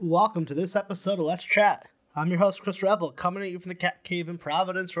Welcome to this episode of Let's Chat. I'm your host, Chris Revel, coming at you from the Cat Cave in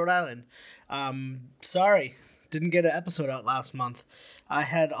Providence, Rhode Island. Sorry, didn't get an episode out last month. I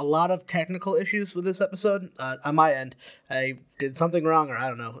had a lot of technical issues with this episode on my end. I did something wrong, or I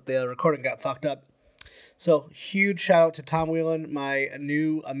don't know, the recording got fucked up. So, huge shout out to Tom Whelan, my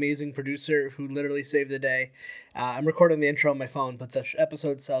new amazing producer who literally saved the day. I'm recording the intro on my phone, but the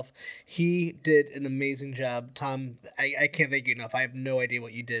episode itself, he did an amazing job. Tom, I can't thank you enough. I have no idea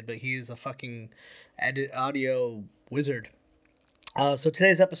what you did, but he is a fucking audio wizard. So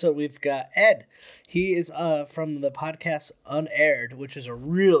today's episode, we've got Ed. He is from the podcast Unaired, which is a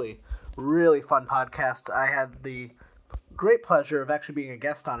really, really fun podcast. I had the great pleasure of actually being a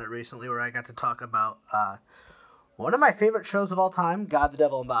guest on it recently, where I got to talk about one of my favorite shows of all time, God, the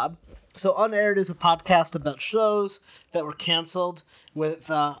Devil, and Bob. So Unaired is a podcast about shows that were canceled with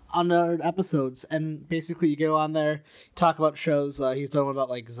unaired episodes, and basically you go on there, talk about shows. He's done one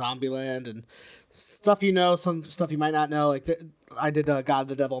about like Zombieland and stuff you know, some stuff you might not know. Like I did God,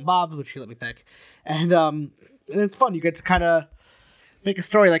 the Devil, and Bob, which he let me pick, and it's fun. You get to kind of make a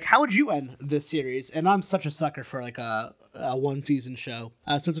story like, how would you end this series? And I'm such a sucker for like a one season show.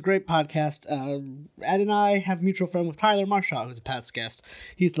 So it's a great podcast. Ed and I have a mutual friend with Tyler Marshaw, who's a past guest.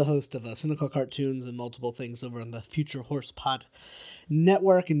 He's the host of Cynical Cartoons and multiple things over on the Future Horse Pod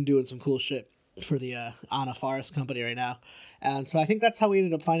Network and doing some cool shit for the Anna Forest company right now. And so I think that's how we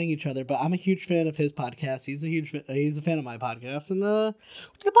ended up finding each other. But I'm a huge fan of his podcast. He's a fan of my podcast, and the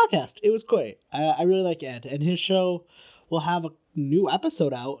podcast, it was great. I really like Ed, and his show will have a new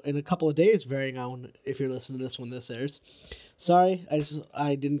episode out in a couple of days, varying on if you're listening to this when this airs. Sorry,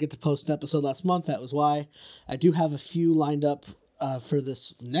 I didn't get to post an episode last month. That was why. I do have a few lined up for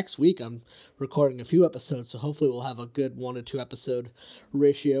this next week. I'm recording a few episodes, so hopefully we'll have a good 1 to 2 episode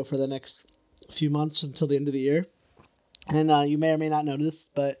ratio for the next few months until the end of the year. And you may or may not know this,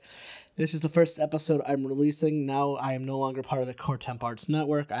 but this is the first episode I'm releasing. Now I am no longer part of the Core Temp Arts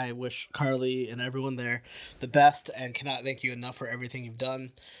Network. I wish Carly and everyone there the best and cannot thank you enough for everything you've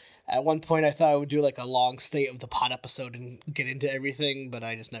done. At one point, I thought I would do like a long state of the pod episode and get into everything, but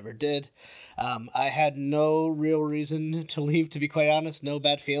I just never did. I had no real reason to leave, to be quite honest. No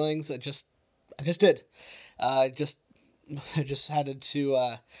bad feelings. I just did. I just had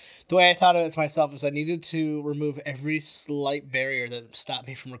to. The way I thought of it to myself is I needed to remove every slight barrier that stopped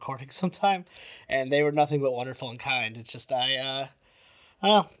me from recording sometime, and they were nothing but wonderful and kind. It's just I don't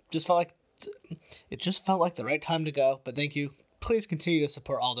know, just felt like the right time to go. But thank you. Please continue to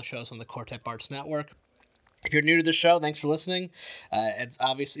support all the shows on the Core Temp Arts Network. If you're new to the show, thanks for listening. It's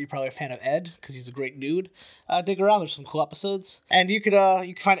obviously you're probably a fan of Ed because he's a great dude. Dig around; there's some cool episodes, and you can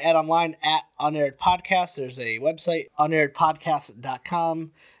find Ed online at Unaired Podcast. There's a website,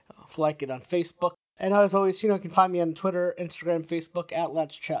 unairedpodcast.com. Like it on Facebook. And as always, you can find me on Twitter, Instagram, Facebook at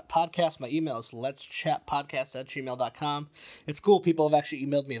Let's Chat Podcast. My email is letschatpodcast@gmail.com. It's cool. People have actually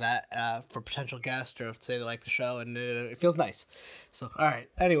emailed me that for potential guests or say they like the show, and it feels nice. So, all right.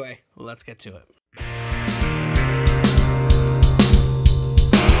 Anyway, let's get to it.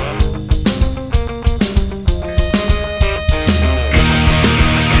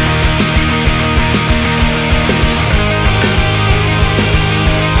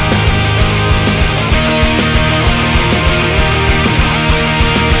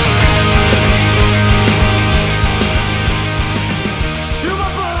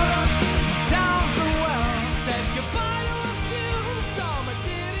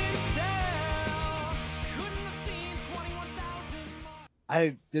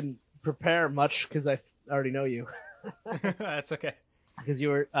 I didn't prepare much because I already know you. That's okay. Because you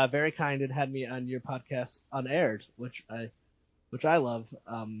were very kind and had me on your podcast Unaired, which I love.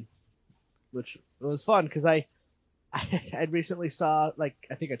 Which was fun because I recently saw, like,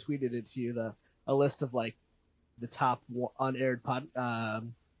 I think I tweeted it to you, a list of like the top unaired not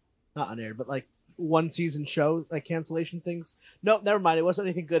unaired, but like one season shows, like cancellation things. No, never mind. It wasn't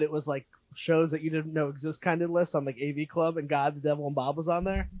anything good. It was like shows that you didn't know exist kind of list on like AV Club, and God, the Devil, and Bob was on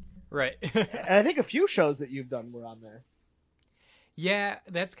there. Right. And I think a few shows that you've done were on there. Yeah,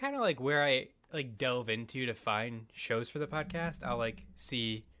 that's kind of like where I like delve into to find shows for the podcast. I'll like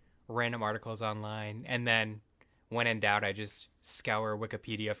see random articles online, and then when in doubt, I just scour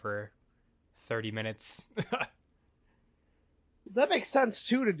Wikipedia for 30 minutes. That makes sense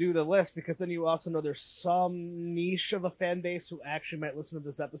too, to do the list, because then you also know there's some niche of a fan base who actually might listen to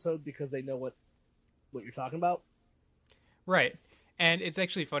this episode because they know what you're talking about. Right. And it's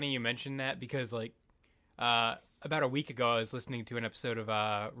actually funny you mentioned that because like about a week ago I was listening to an episode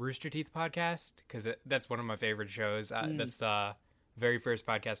of Rooster Teeth podcast because that's one of my favorite shows. That's the very first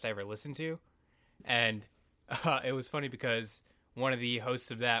podcast I ever listened to. And it was funny because one of the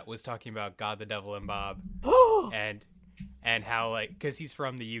hosts of that was talking about God, the Devil, and Bob, and how like because he's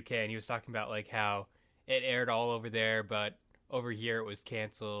from the UK and he was talking about like how it aired all over there, but over here it was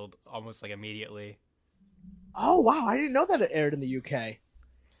canceled almost like immediately. Oh wow, I didn't know that it aired in the UK.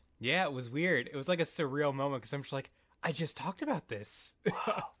 Yeah, it was weird. It was like a surreal moment because I'm just like, I just talked about this.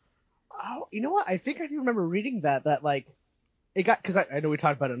 Oh, you know what? I think I do remember reading that like it got because I know we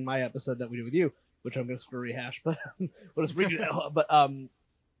talked about it in my episode that we did with you, which I'm just gonna rehash, but we'll just read it. But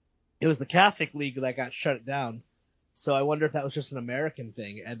it was the Catholic League that got shut down. So I wonder if that was just an American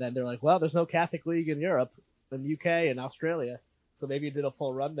thing. And then they're like, well, there's no Catholic League in Europe, in the UK, and Australia. So maybe it did a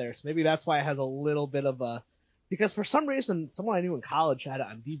full run there. So maybe that's why it has a little bit of a. Because for some reason, someone I knew in college had it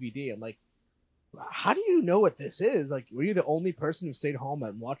on DVD. I'm like, how do you know what this is? Like, were you the only person who stayed home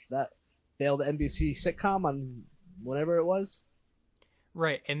and watched that failed NBC sitcom on whatever it was?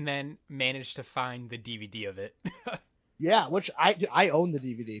 Right, and then managed to find the DVD of it. Yeah, which I own the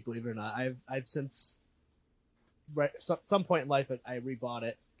DVD, believe it or not. I've since right some point in life I rebought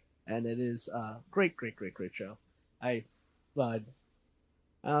it, and it is great show. I but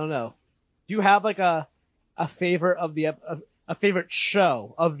I don't know. Do you have like a favorite of a favorite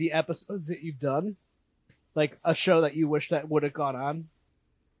show of the episodes that you've done? Like a show that you wish that would have gone on?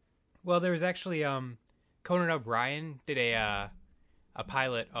 Well, there was actually Conan O'Brien did a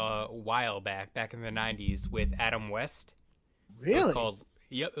pilot a while back in the 90s with Adam West. It was Really? called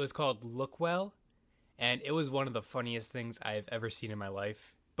Yep, it was called Look Well, and it was one of the funniest things I've ever seen in my life,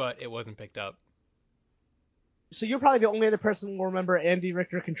 but it wasn't picked up. So you're probably the only other person who will remember Andy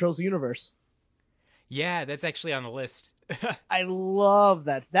Richter controls the universe. Yeah, that's actually on the list. I love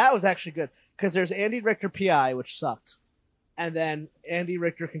that. That was actually good because there's Andy Richter PI, which sucked, and then Andy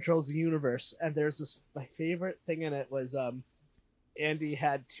Richter controls the universe. And there's this my favorite thing in it was Andy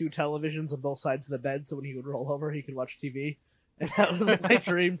had two televisions on both sides of the bed, so when he would roll over, he could watch TV. And that was like my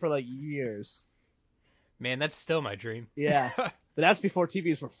dream for like years. Man, that's still my dream. Yeah, but that's before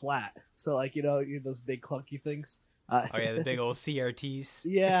TVs were flat. So like those big clunky things. Oh yeah, the big old CRTs.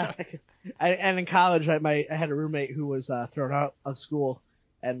 Yeah, and in college, I had a roommate who was thrown out of school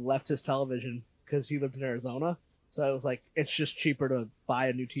and left his television because he lived in Arizona. So I was like, it's just cheaper to buy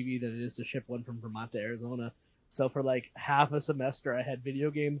a new TV than it is to ship one from Vermont to Arizona. So for like half a semester, I had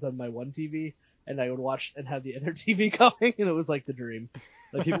video games on my one TV, and I would watch and have the other TV going, and it was like the dream.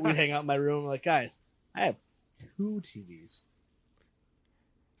 Like people would hang out in my room, like guys, I have two TVs.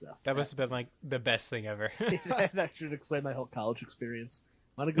 So That that must have been like the best thing ever. that should explain my whole college experience.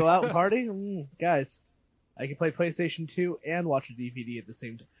 Want to go out and party, guys? I can play PlayStation 2 and watch a DVD at the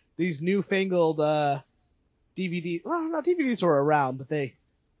same time. These newfangled DVD, well, no, DVDs were around, but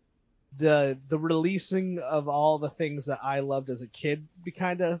the releasing of all the things that I loved as a kid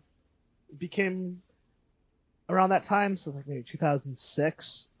kind of became around that time. So it's like maybe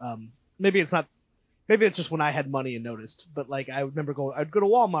 2006. Maybe it's not. Maybe it's just when I had money and noticed. But like I remember I'd go to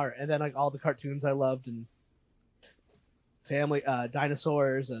Walmart and then like all the cartoons I loved and family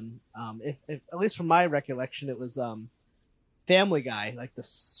dinosaurs and if at least from my recollection it was Family Guy, like the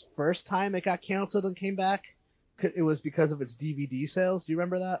first time it got canceled and came back, it was because of its DVD sales. Do you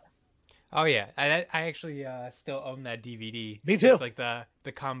remember that? Oh yeah, I actually still own that DVD. Me too. It's like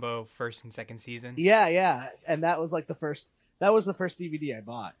the combo first and second season. Yeah, yeah. And that was like that was the first DVD I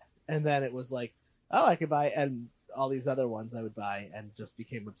bought. And then it was like, oh, I could buy and all these other ones I would buy and just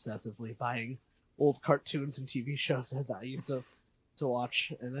became obsessively buying old cartoons and TV shows that I used to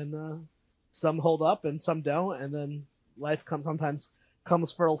watch. And then some hold up and some don't. And then life sometimes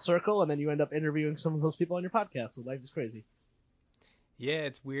comes full circle, and then you end up interviewing some of those people on your podcast. So life is crazy. Yeah,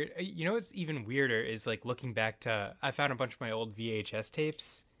 it's weird. You know what's even weirder is like looking back to I found a bunch of my old VHS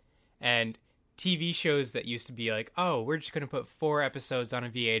tapes and TV shows that used to be like, oh, we're just gonna put 4 episodes on a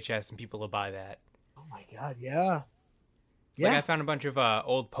VHS and people will buy that. Oh my god, yeah, Like I yeah. found a bunch of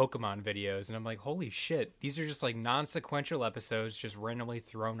old Pokemon videos and I'm like, holy shit, these are just like non-sequential episodes just randomly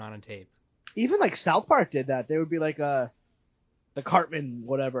thrown on a tape. Even like South Park did that. They would be like the Cartman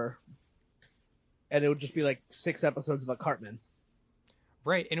whatever, and it would just be like 6 episodes of a Cartman.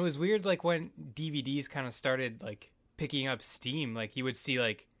 Right, and it was weird like when DVDs kind of started like picking up steam, like you would see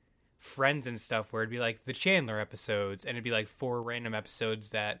like Friends and stuff where it'd be like the Chandler episodes and it'd be like 4 random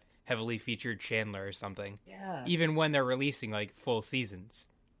episodes that heavily featured Chandler or something. Yeah, Even when they're releasing like full seasons.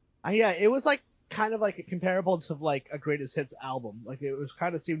 yeah. It was like kind of like a comparable to like a greatest hits album. Like it was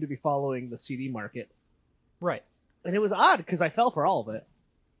kind of seemed to be following the CD market, Right. and it was odd because I fell for all of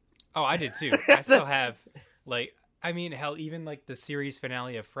Oh, I did too. I still it. have like I mean hell even like the series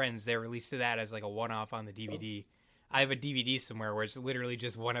finale of Friends, they released that as like a one-off on the DVD. I have a DVD somewhere where it's literally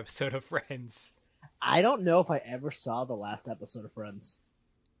just one episode of Friends. I don't know if I ever saw the last episode of Friends.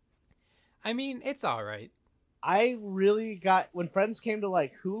 I mean, it's all right. I really got when Friends came to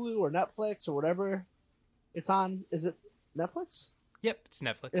like Hulu or Netflix or whatever it's on. Is it Netflix? Yep, it's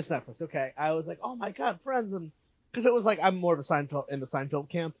It's Netflix. Netflix. Okay, I was like, oh my god, Friends, and because it was like I'm more of a Seinfeld in the Seinfeld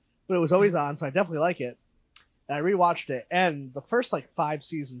camp, but it was always Mhm. on, so I definitely like it. And I rewatched it, and the first like 5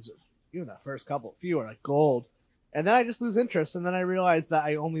 seasons, even the first couple, few are like gold. And then I just lose interest, and then I realize that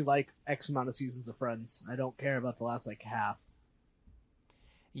I only like X amount of seasons of Friends. I don't care about the last like half.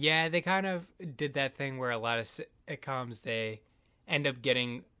 Yeah, they kind of did that thing where a lot of sitcoms they end up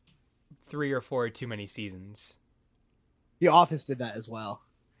getting 3 or 4 too many seasons. The Office did that as well.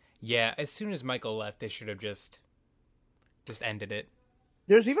 Yeah, as soon as Michael left, they should have just ended it.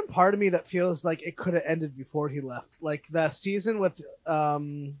 There's even part of me that feels like it could have ended before he left. Like the season with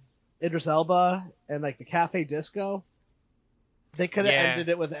Idris Elba and like the Cafe Disco, they could have Yeah, ended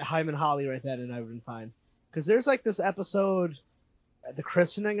it with Hyman Holly right then, and I would have been fine. Because there's like this episode, the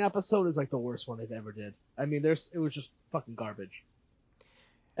christening episode is like the worst one they've ever did. I mean, it was just fucking garbage.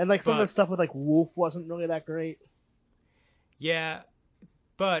 And like some of the but stuff with like Wolf wasn't really that great. yeah,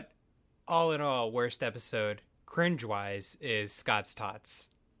 but all in all, worst episode, cringe-wise, is Scott's Tots.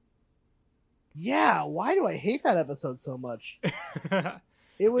 Yeah, why do I hate that episode so much?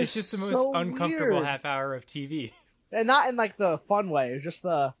 It was It's just the most so uncomfortable weird, half hour of TV. and not in like the fun way. It's just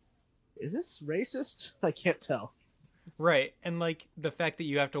the is this racist? I can't tell. Right, and like the fact that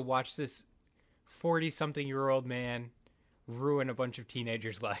you have to watch this 40-something-year-old man ruin a bunch of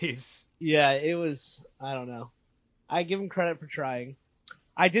teenagers' lives. Yeah, it was. I don't know. I give him credit for trying.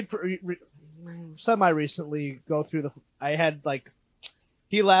 I did for semi recently go through the. I had like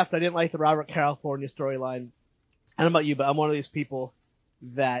he left. I didn't like the Robert California storyline. I don't know about you, but I'm one of these people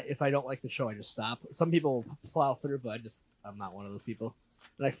that if I don't like the show, I just stop. Some people plow through, but I'm not one of those people.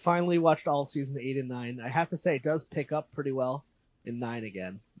 And I finally watched all of season 8 and 9. I have to say it does pick up pretty well in 9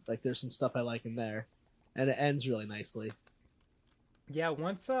 again. Like there's some stuff I like in there, and it ends really nicely. Yeah,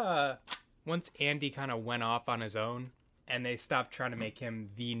 once Andy kind of went off on his own and they stopped trying to make him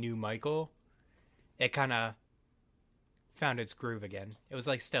the new Michael, it kind of found its groove again. It was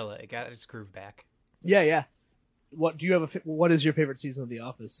like Stella, it got its groove back. Yeah, yeah. What do you have? What is your favorite season of The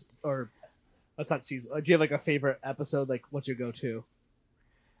Office? Or that's not season. Do you have like a favorite episode? Like what's your go-to?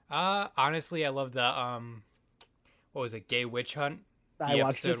 Honestly, I love the what was it, Gay Witch Hunt, I the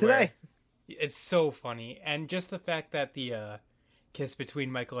watched it episode where today. it's so funny, and just the fact that the kiss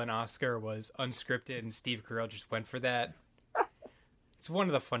between Michael and Oscar was unscripted and Steve Carell just went for that. It's one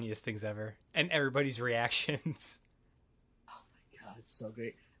of the funniest things ever, and everybody's reactions. God, it's so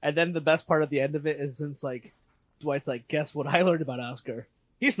great. And then the best part at the end of it is since like Dwight's like, guess what I learned about Oscar?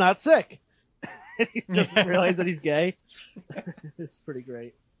 He's not sick. He doesn't realize that he's gay. It's pretty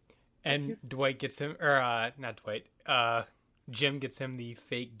great. Like, And Dwight gets him, or not Dwight, Jim gets him the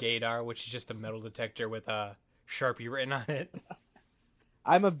fake gaydar, which is just a metal detector with a Sharpie written on it.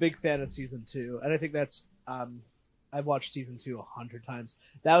 I'm a big fan of season 2, and I think that's I've watched season 2 100 times.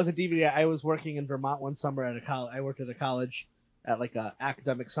 That was a DVD. I was working in Vermont one summer at a college. I worked at a college at like a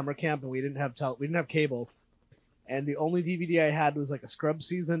academic summer camp, and we didn't have cable, and the only DVD I had was like a Scrubs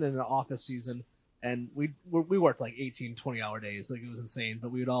season and an Office season, and we worked like 18, 20 hour days, like it was insane. But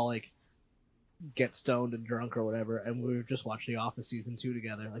we would all like get stoned and drunk or whatever, and we would just watch The Office season 2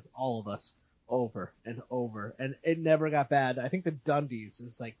 together, like all of us, over and over, and it never got bad. I think the Dundies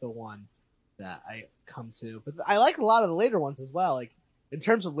is like the one that I come to, but I like a lot of the later ones as well. Like in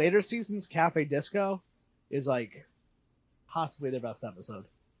terms of later seasons, Cafe Disco is like possibly their best episode.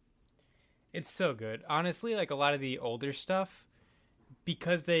 It's so good. Honestly, like a lot of the older stuff,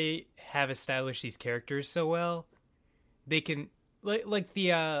 because they have established these characters so well, they can like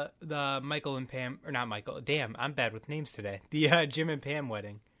the Michael and Pam, or not Michael. Damn, I'm bad with names today. The Jim and Pam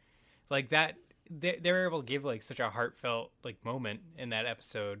wedding, like that. They're able to give like such a heartfelt like moment in that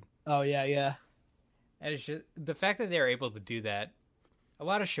episode, Oh yeah, yeah. and it's just the fact that they're able to do that. A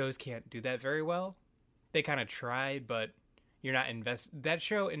lot of shows can't do that very well. They kind of try, but you're not invest. That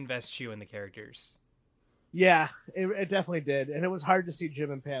show invests you in the characters. Yeah, it definitely did, and it was hard to see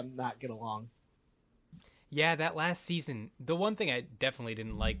Jim and Pam not get along. Yeah, that last season, the one thing I definitely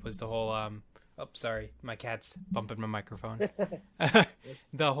didn't like was the whole oh sorry, my cat's bumping my microphone.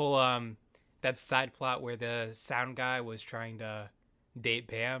 The whole that side plot where the sound guy was trying to date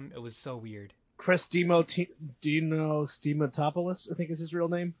Pam, it was so weird. Chris Demo, do you know Stematopoulos? I think is his real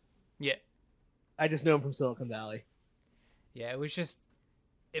name. Yeah. I just know him from Silicon Valley. Yeah, it was just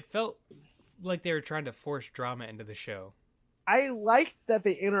it felt like they were trying to force drama into the show. I liked that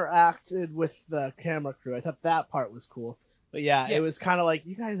they interacted with the camera crew. I thought that part was cool. But yeah, it Yeah, was kind of like,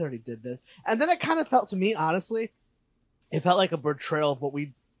 you guys already did this. And then it kind of felt to me, honestly, it felt like a portrayal of what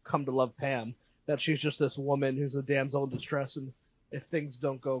we come to love Pam. That she's just this woman who's a damsel in distress, and if things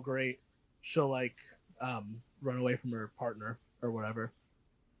don't go great, she'll like run away from her partner or whatever.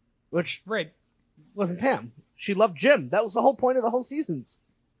 Which right, wasn't Pam. She loved Jim. That was the whole point of the whole seasons.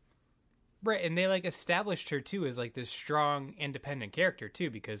 right, and they like established her too as like this strong, independent character too,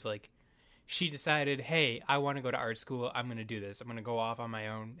 because like she decided, hey, I want to go to art school. I'm gonna do this. I'm gonna go off on my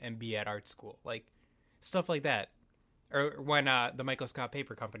own and be at art school, like stuff like that. Or when the Michael Scott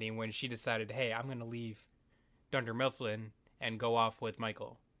Paper Company, when she decided, hey, I'm gonna leave Dunder Mifflin and go off with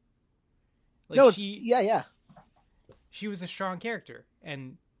Michael. Like No, it's yeah. she was a strong character,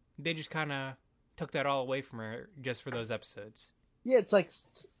 and they just kind of took that all away from her just for those episodes. Yeah, it's like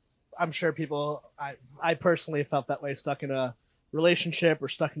I'm sure people. I personally felt that way, stuck in a relationship or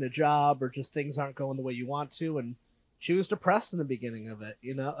stuck in a job or just things aren't going the way you want to, and she was depressed in the beginning of it.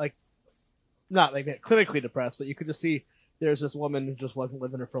 Like not like clinically depressed, but you could just see there's this woman who just wasn't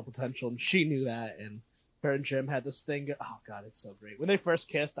living her full potential, and she knew that. And her and Jim had this thing. Oh god, it's so great. When they first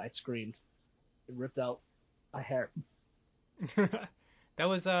kissed, I screamed. It ripped out my hair. That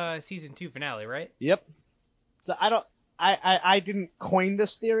was season 2 finale, right? Yep. So I don't. I didn't coin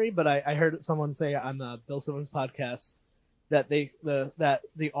this theory, but I heard someone say on the Bill Simmons podcast that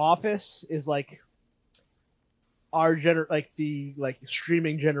the Office is like like the like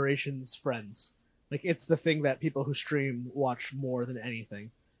streaming generation's Friends. Like it's the thing that people who stream watch more than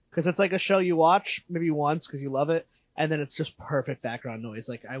anything, because it's like a show you watch maybe once because you love it, and then it's just perfect background noise.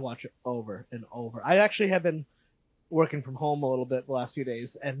 Like I watch it over and over. I actually have been working from home a little bit the last few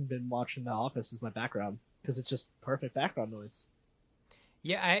days and been watching The Office as my background because it's just perfect background noise.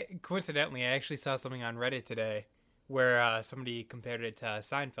 Yeah, I coincidentally I actually saw something on Reddit today where somebody compared it to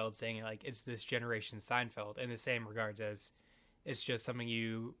Seinfeld, saying like it's this generation Seinfeld in the same regards as it's just something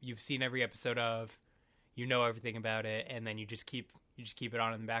you've seen every episode of, you know everything about it, and then you just keep it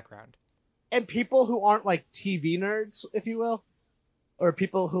on in the background. And people who aren't like TV nerds, if you will, or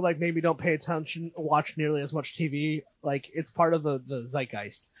people who like maybe don't pay attention, watch nearly as much TV, like it's part of the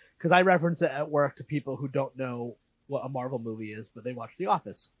zeitgeist. Because I reference it at work to people who don't know what a Marvel movie is, but they watch The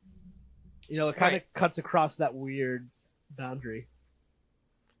Office. It kind of Right. cuts across that weird boundary.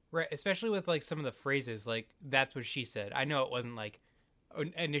 Right, especially with like some of the phrases, like that's what she said. I know it wasn't like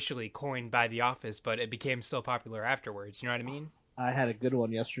initially coined by The Office, but it became so popular afterwards. You know what I mean? I had a good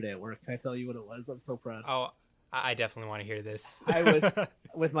one yesterday at work. Can I tell you what it was? I'm so proud. Oh, I definitely want to hear this. I was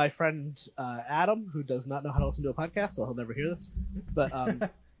with my friend Adam, who does not know how to listen to a podcast, so he'll never hear this. But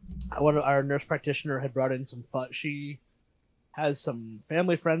one of our nurse practitioner had brought in some fun. She has some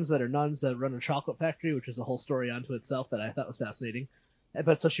family friends that are nuns that run a chocolate factory, which is a whole story unto itself that I thought was fascinating.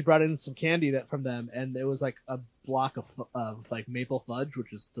 But so she brought in some candy that from them, and it was like a block of like maple fudge,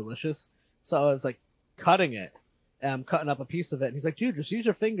 which is delicious. So I was like cutting it, and I'm cutting up a piece of it, and he's like, "Dude, just use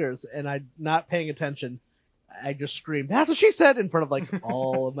your fingers." And I'm not paying attention. I just screamed, "That's what she said!" in front of like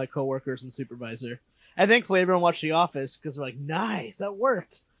all of my coworkers and supervisor. And thankfully everyone watched The Office because they're like, "Nice, that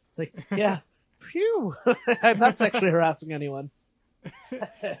worked." It's like, yeah, phew. I'm not sexually harassing anyone.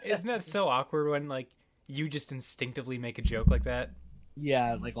 Isn't that so awkward when like you just instinctively make a joke like that?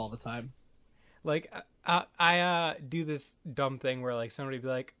 Yeah, like all the time. Like I do this dumb thing where like somebody be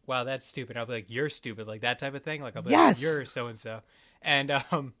like, "Wow, that's stupid." I'll be like, "You're stupid," like that type of thing. Like I'll be like, Yes. "You're so and so," and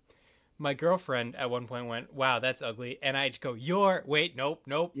my girlfriend at one point went, "Wow, that's ugly," and I just go, "You're wait, nope,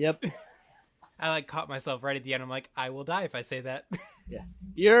 nope." Yep. I like caught myself right at the end. I'm like, I will die if I say that. Yeah.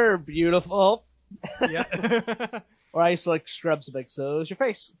 You're beautiful. Yeah. Or I used to like Scrubs, like, so is your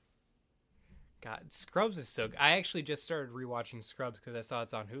face. God, Scrubs is so good. I actually just started rewatching Scrubs because I saw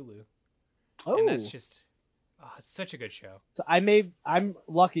it's on Hulu, and that's Oh. just it's such a good show. So I'm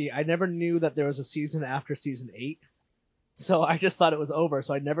lucky. I never knew that there was a season after season 8. So I just thought it was over.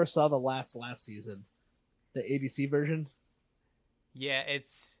 So I never saw the last season, the ABC version. Yeah,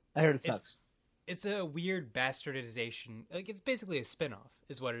 I heard it it's sucks. it's a weird bastardization. Like it's basically a spin-off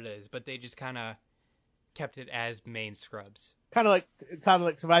is what it is, but they just kind of kept it as main Scrubs. Kind of like it sounded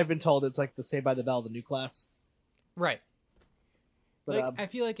like. So I've been told it's like the Saved by the Bell, the new class. Right. But Like I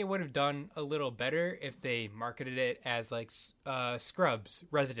feel like it would have done a little better if they marketed it as like Scrubs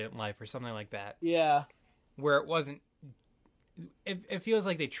Resident Life or something like that, yeah, where it wasn't. It feels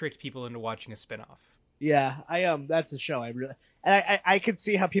like they tricked people into watching a spin-off. yeah. That's a show I really. And I could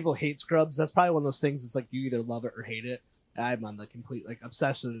see how people hate Scrubs. That's probably one of those things. It's like you either love it or hate it. I'm on the complete like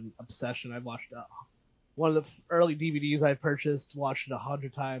obsession. I've watched one of the early DVDs I purchased. Watched it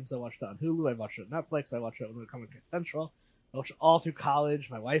 100 times. I watched it on Hulu. I watched it on Netflix. I watched it on Comic Central. I watched it all through college.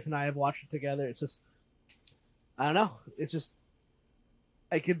 My wife and I have watched it together. It's just I don't know. It's just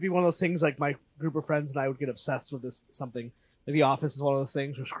it could be one of those things like my group of friends and I would get obsessed with this something. Like The Office is one of those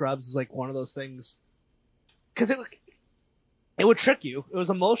things, or Scrubs is like one of those things. Because it would trick you. It was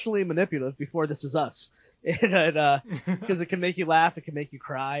emotionally manipulative before This Is Us. Because it can make you laugh, it can make you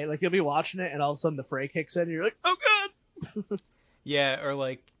cry. Like you'll be watching it, and all of a sudden the fray kicks in, and you're like, "Oh god!" Yeah, or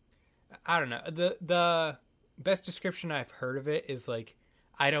like I don't know. The best description I've heard of it is like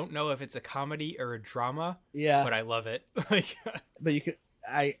I don't know if it's a comedy or a drama, Yeah, but I love it. Like but you could.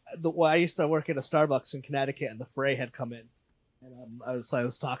 I used to work at a Starbucks in Connecticut, and the fray had come in, and I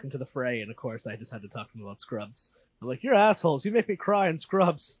was talking to the fray, and of course I just had to talk to them about Scrubs. I'm like, "You're assholes. You make me cry in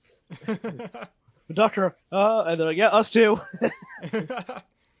Scrubs." The doctor, and they're like, "Yeah, us too." But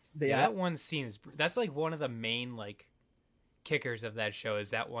Yeah, yeah, that one scene that's like one of the main like kickers of that show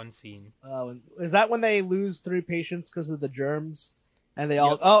is that one scene. is that when they lose 3 patients because of the germs? And they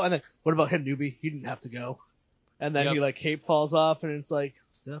all, Yep. oh, and then what about him, newbie? He didn't have to go. And then he Yep. like cape falls off, and it's like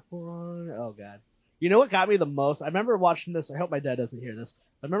step one. Oh god. You know what got me the most? I remember watching this. I hope my dad doesn't hear this.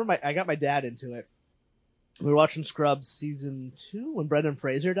 I got my dad into it. We were watching Scrubs season 2 when Brendan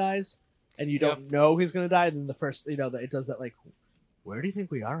Fraser dies, and you Yep. don't know he's gonna die. And then the first, that it does that like, where do you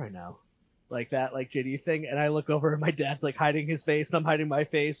think we are right now? Like that, like JD thing. And I look over, and my dad's like hiding his face, and I'm hiding my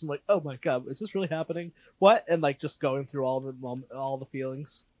face, and like, oh my god, is this really happening? What? And like just going through all the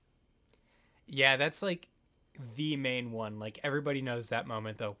feelings. Yeah, that's like the main one. Like everybody knows that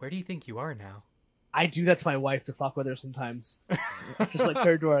moment though. Where do you think you are now? I do that to my wife to fuck with her sometimes. I just like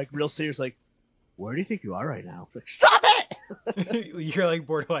third door, like real serious, like, where do you think you are right now? Like, stop it! You're like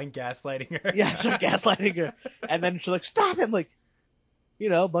borderline gaslighting her. Yeah, start gaslighting her, and then she's like, stop it! I'm like,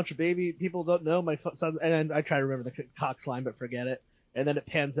 a bunch of baby people don't know my son, and then I try to remember the Cox line, but forget it. And then it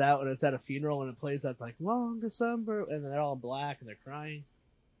pans out, and it's at a funeral, and it plays that's like Long December, and they're all in black, and they're crying.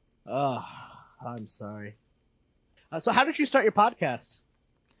 Oh, I'm sorry. So, how did you start your podcast?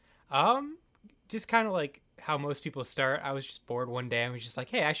 um, just kind of like how most people start. I was just bored one day and was just like,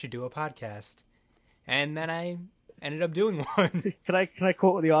 hey, I should do a podcast. And then I ended up doing one. Can I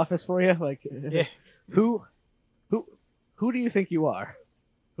quote The Office for you? Like, Yeah. who who who do you think you are?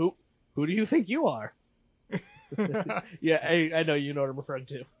 Who who do you think you are? Yeah, I know you know what I'm referring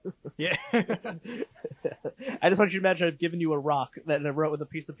to. Yeah. I just want you to imagine I've given you a rock that I wrote with a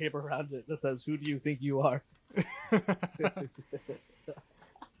piece of paper around it that says, "Who do you think you are?"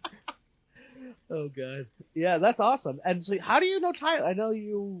 Oh god, yeah, that's awesome. And so, how do you know Tyler? I know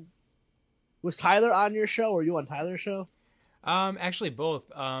you was Tyler on your show, or were you on Tyler's show? Actually both.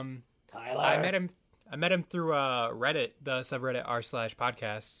 I Tyler. met him I met him through Reddit, the subreddit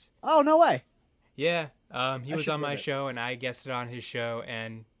r/podcasts. Oh no way. Yeah. He I was should on join my it. show and I guested on his show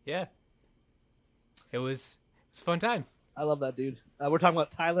and yeah, it was a fun time. I love that dude. We're talking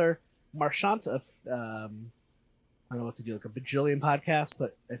about Tyler Marchant of I don't know what's he do, like a bajillion podcasts,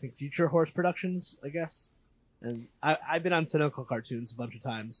 but I think Future Horse Productions, I guess. And I've been on Cynical Cartoons a bunch of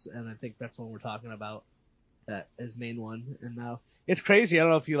times, and I think that's one we're talking about. That his main one. And now it's crazy. I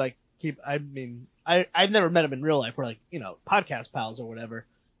don't know if you like keep. I mean, I've never met him in real life. We're like podcast pals or whatever.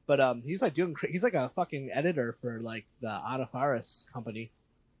 But he's like he's like a fucking editor for like the Anna Faris company.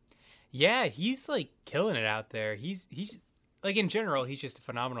 Yeah, he's like killing it out there. He's like in general, he's just a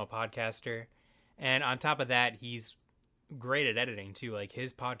phenomenal podcaster. And on top of that, he's great at editing too. Like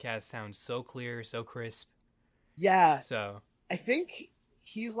his podcast sounds so clear, so crisp. Yeah, So, I think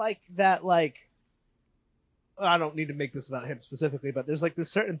he's like that. Like I don't need to make this about him specifically, but there's like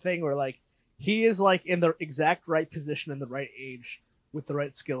this certain thing where like he is like in the exact right position and the right age with the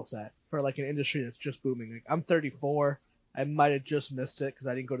right skill set for like an industry that's just booming. Like I'm 34, I might have just missed it because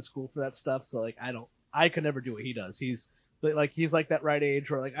I didn't go to school for that stuff. So like I could never do what he does. He's like that right age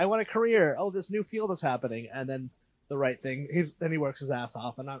where like I want a career. Oh, this new field is happening, and then the right thing. Then he works his ass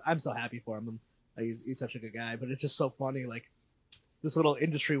off, and I'm so happy for him. He's such a good guy, but it's just so funny like this little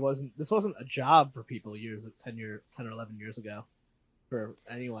industry wasn't a job for people 10 or 11 years ago for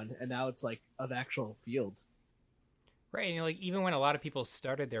anyone, and now it's like an actual field. right, and like even when a lot of people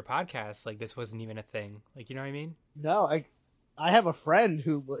started their podcasts, like this wasn't even a thing. Like, you know what I mean? No, I have a friend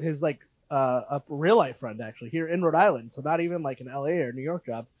who is like a real life friend actually here in Rhode Island, so not even like an LA or New York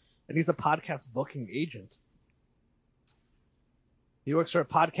job, and he's a podcast booking agent. He works for a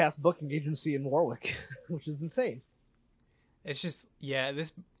podcast booking agency in Warwick, which is insane. It's just yeah,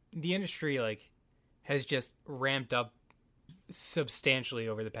 this the industry like has just ramped up substantially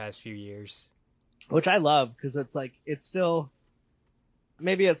over the past few years. Which I love because it's like it's still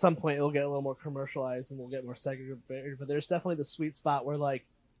maybe at some point it'll get a little more commercialized and we'll get more segregated, but there's definitely the sweet spot where like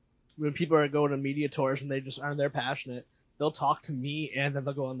when people are going to media tours and they just aren't there passionate, they'll talk to me and then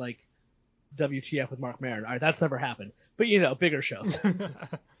they'll go on like WTF with Mark Maron. All right, that's never happened. But bigger shows.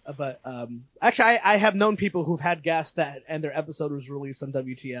 But actually, I have known people who've had guests and their episode was released on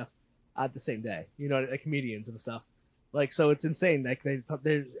WTF the same day. Like comedians and stuff. Like, so it's insane. Like,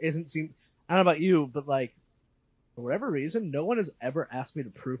 there isn't seem. I don't know about you, but like, for whatever reason, no one has ever asked me to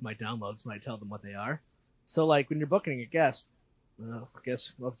prove my downloads when I tell them what they are. So like, when you're booking a guest, I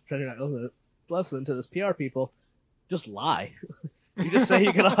guess trying to listen to this PR people, just lie. You just say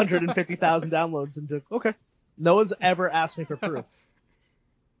you get 150,000 downloads and just, okay. No one's ever asked me for proof.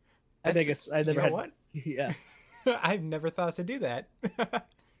 I guess I never had. What? Yeah. I've never thought to do that.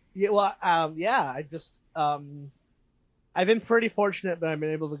 Yeah. Well, yeah. I've been pretty fortunate that I've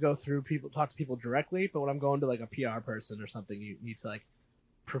been able to talk to people directly. But when I'm going to like a PR person or something, you need to like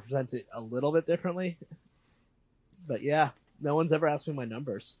present it a little bit differently. But yeah, no one's ever asked me my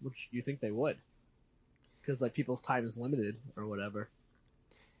numbers, which you think they would, because like people's time is limited or whatever.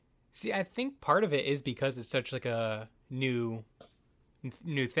 See, I think part of it is because it's such like a new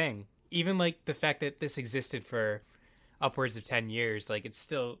thing. Even like the fact that this existed for upwards of 10 years, like it's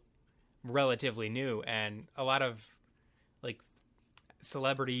still relatively new, and a lot of like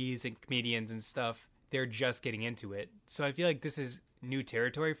celebrities and comedians and stuff, they're just getting into it. So I feel like this is new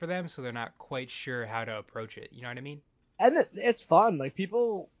territory for them, so they're not quite sure how to approach it. You know what I mean? And it's fun. Like,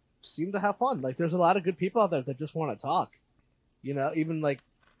 people seem to have fun. Like, there's a lot of good people out there that just want to talk. Even like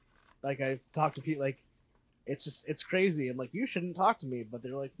I've talked to people, like, it's crazy. I'm like, you shouldn't talk to me, but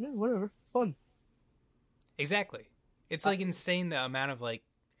they're like, yeah, whatever, it's fun. Exactly. It's Uh, like insane the amount of like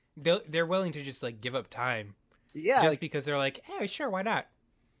they're willing to just like give up time yeah, just like because they're like, hey, sure, why not?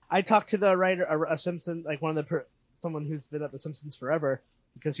 I talked to the writer, a Simpson, like someone who's been at the Simpsons forever,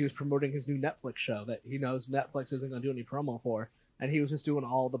 because he was promoting his new Netflix show that he knows Netflix isn't going to do any promo for, and he was just doing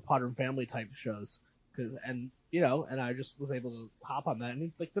all the Modern Family type shows. And I just was able to hop on that, and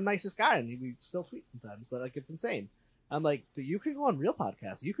he's like the nicest guy, and we still tweet sometimes, but like it's insane. I'm like, but you can go on real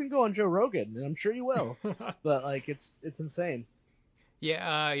podcasts, you can go on Joe Rogan, and I'm sure you will, but like it's insane.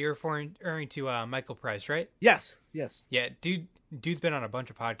 Yeah, you're referring to Michael Price, right? Yes, yes. Yeah, dude's been on a bunch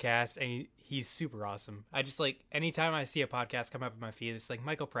of podcasts and he's super awesome. I just like anytime I see a podcast come up in my feed, it's like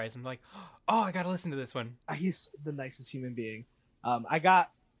Michael Price. I'm like, oh, I gotta listen to this one. He's the nicest human being. I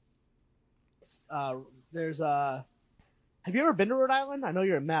got uh, there's Have you ever been to Rhode Island? I know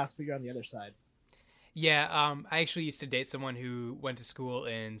you're in Mass, but you're on the other side. Yeah, I actually used to date someone who went to school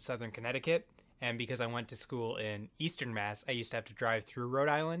in Southern Connecticut, and because I went to school in Eastern Mass, I used to have to drive through Rhode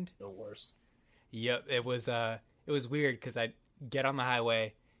Island. The worst. Yep, it was weird because I'd get on the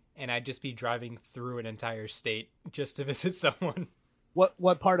highway and I'd just be driving through an entire state just to visit someone.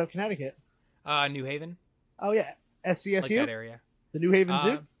 What part of Connecticut? New Haven, Oh yeah, like SCSU, that area. the New Haven Zoo.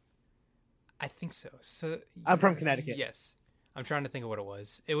 Uh, I think so. So I'm from Connecticut. yes, I'm trying to think of what it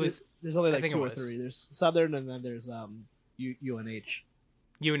was. It There- was, There's only I like think it two or was three. There's Southern, and then there's UNH.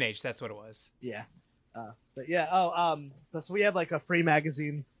 UNH. That's what it was. Yeah. But yeah. So we have like a free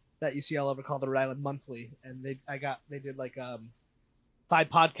magazine that you see all over called the Rhode Island Monthly, and they did like 5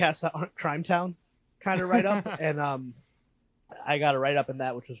 podcasts on Crime Town kind of write up, and I got a write up in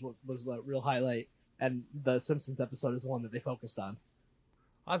that, which was a real highlight. And the Simpsons episode is the one that they focused on.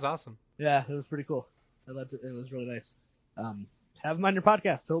 That's awesome. Yeah, it was pretty cool. I loved it. It was really nice. Have him on your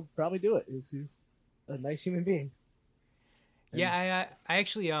podcast. He'll probably do it. He's a nice human being. Yeah, And I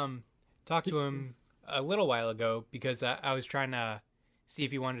actually talked to him a little while ago because I was trying to see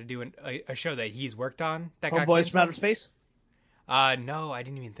if he wanted to do a show that he's worked on that got Homeboys from Outer canceled. Space. No, I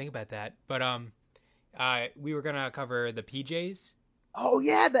didn't even think about that. But we were gonna cover the PJs. Oh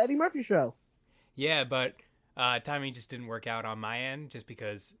yeah, the Eddie Murphy show. Yeah, but timing just didn't work out on my end just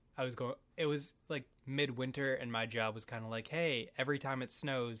because I was going. It was like midwinter, and my job was kind of like, hey, every time it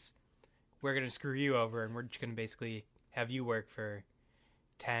snows, we're gonna screw you over, and we're just gonna basically have you work for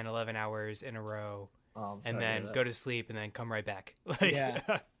 10, 11 hours in a row, Oh, I'm and sorry to hear then that. go to sleep, and then come right back. Like, Yeah.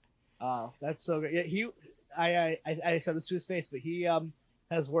 Oh, that's so good. Yeah, I said this to his face, but he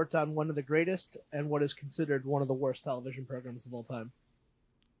has worked on one of the greatest and what is considered one of the worst television programs of all time.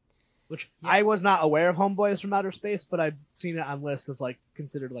 Which yeah, I was not aware of Homeboys from Outer Space, but I've seen it on lists as like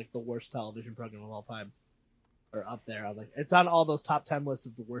considered like the worst television program of all time, or up there. I'm like, it's on all those top 10 lists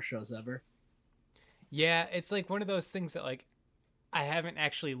of the worst shows ever. yeah, it's like one of those things that like I haven't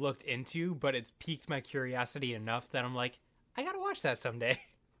actually looked into, but it's piqued my curiosity enough that I'm like, I gotta watch that someday.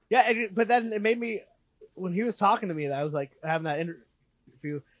 Yeah, but then it made me when he was talking to me, I was like having that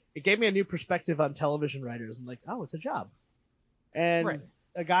interview. It gave me a new perspective on television writers, and like, oh, it's a job. Right. And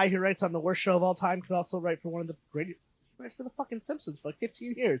a guy who writes on the worst show of all time could also write for one of the greatest. He writes for the fucking Simpsons for like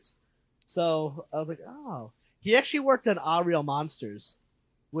 15 years. So I was like, oh, he actually worked on All Real Monsters,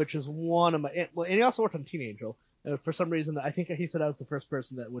 which is one of my. Well, and he also worked on Teen Angel. For some reason, I think he said I was the first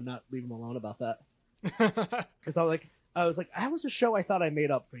person that would not leave him alone about that. Because I was a show I thought I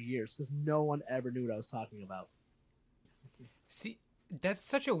made up for years because no one ever knew what I was talking about. See, that's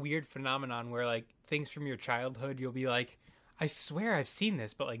such a weird phenomenon where like things from your childhood you'll be like, I swear I've seen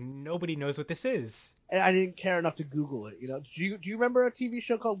this, but like nobody knows what this is. And I didn't care enough to Google it. Do you remember a TV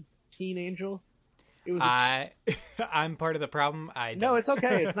show called Teen Angel? It was a I I'm part of the problem. I No, don't. it's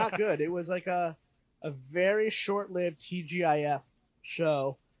okay. It's not good. It was like a very short-lived TGIF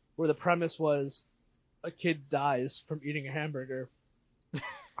show where the premise was a kid dies from eating a hamburger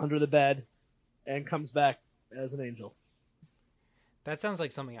under the bed and comes back as an angel. That sounds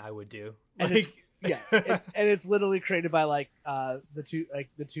like something I would do. And it's Like yeah, and it's literally created by the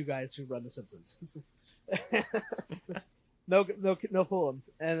two guys who run The Simpsons. No fooling.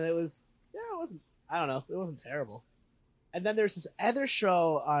 And it was it wasn't I don't know, it wasn't terrible. And then there's this other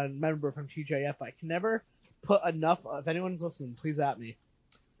show on member from TJF. I can never put enough. If anyone's listening, please at me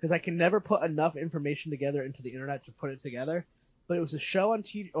because I can never put enough information together into the internet to put it together. But it was a show on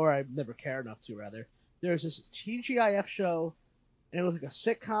or I never cared enough to rather. There's this TGIF show, and it was like a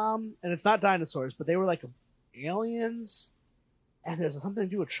sitcom, and it's not dinosaurs, but they were like aliens, and there's something to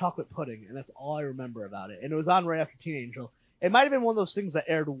do with chocolate pudding, and that's all I remember about it. And it was on right after Teen Angel. It might have been one of those things that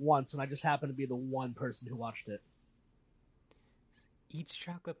aired once, and I just happened to be the one person who watched it. eats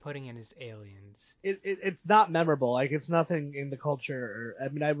chocolate pudding and is aliens. It's not memorable. Like it's nothing in the culture. Or I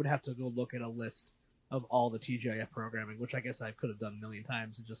mean, I would have to go look at a list of all the TGIF programming, which I guess I could have done a million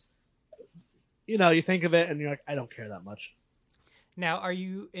times. And just you think of it and you're like, I don't care that much. Now, are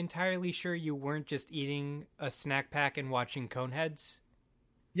you entirely sure you weren't just eating a snack pack and watching Coneheads?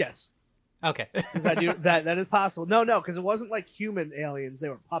 Yes, Okay. because I do that. That is possible. No, because it wasn't like human aliens. They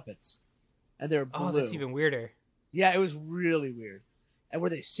were puppets, and they were Oh, that's blue. even weirder. Yeah, it was really weird. And were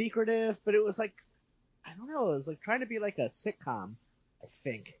they secretive? But it was like I don't know. It was like trying to be like a sitcom. I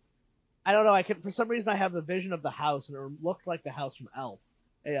think. I don't know. I could for some reason I have the vision of the house, and it looked like the house from Elf,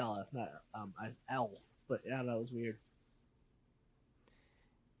 ALF, not Elf. But I don't know. It was weird.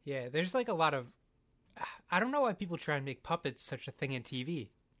 Yeah, there's like a lot of. I don't know why people try and make puppets such a thing in TV.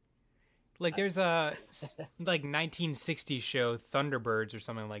 Like there's a like 1960s show Thunderbirds or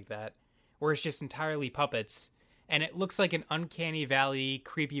something like that, where it's just entirely puppets, and it looks like an uncanny valley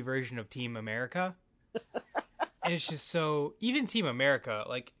creepy version of Team America. And it's just so even Team America,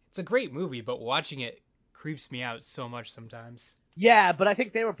 like it's a great movie, but watching it creeps me out so much sometimes. Yeah, but I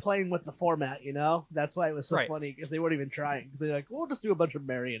think they were playing with the format. That's why it was so Right. funny because they weren't even trying. They're like, we'll just do a bunch of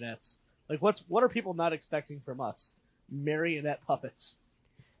marionettes. Like, what are people not expecting from us? Marionette puppets.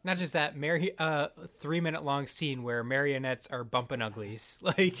 Not just that, 3 minute long scene where marionettes are bumping uglies.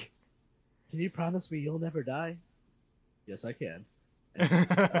 Like Can you promise me you'll never die? Yes, I can. And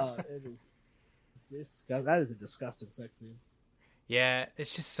it is. That is a disgusting sex scene. yeah,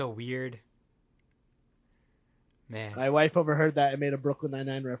 it's just so weird. Man. My wife overheard that and made a Brooklyn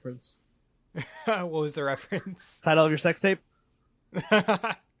Nine-Nine reference. What was the reference? Title of your sex tape?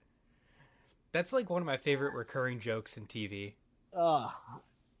 That's like one of my favorite recurring jokes in TV. Oh,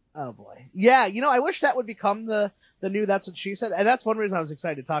 oh boy. Yeah, I wish that would become the new That's What She Said. And that's one reason I was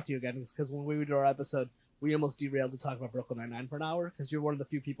excited to talk to you again, is because when we did our episode, we almost derailed to talk about Brooklyn Nine-Nine for an hour, because you're one of the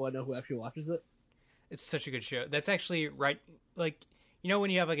few people I know who actually watches it. It's such a good show. That's actually right. Like, when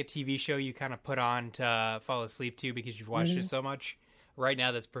you have like a TV show you kind of put on to fall asleep to because you've watched it Mm-hmm. so much? Right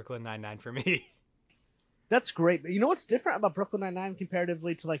now, that's Brooklyn Nine-Nine for me. That's great. But you know what's different about Brooklyn Nine-Nine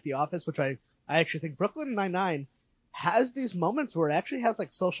comparatively to like The Office, which I actually think Brooklyn Nine-Nine has these moments where it actually has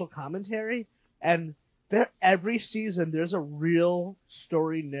like social commentary, and every season there's a real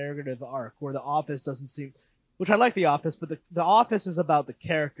story narrative arc where The Office doesn't seem, which I like The Office, but the Office is about the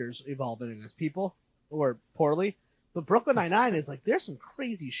characters evolving as people or poorly. But Brooklyn Nine-Nine is like there's some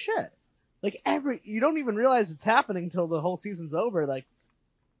crazy shit. Like you don't even realize it's happening until the whole season's over. Like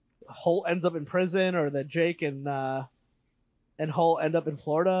Holt ends up in prison, or that Jake and Holt end up in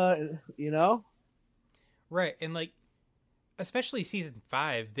Florida. Right, and like especially season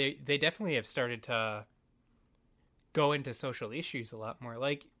 5, they definitely have started to go into social issues a lot more.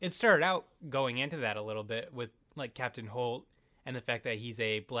 Like it started out going into that a little bit with like Captain Holt and the fact that he's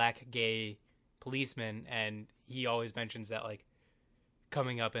a black gay policeman, and he always mentions that like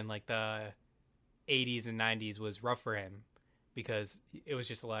coming up in like the 80s and 90s was rough for him because it was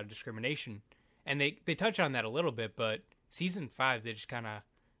just a lot of discrimination. And they touch on that a little bit, but season 5 they just kind of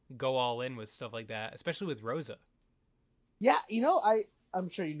go all in with stuff like that, especially with Rosa. Yeah, I'm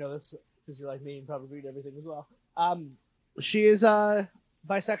sure you know this because you're like me and probably read everything as well. She is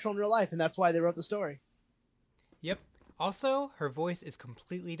bisexual in real life, and that's why they wrote the story. Yep. Also, her voice is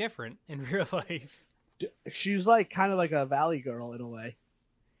completely different in real life. She's like kind of like a Valley girl in a way.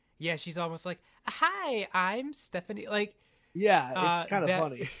 Yeah, she's almost like, "Hi, I'm Stephanie." Like, Yeah, it's kind of that,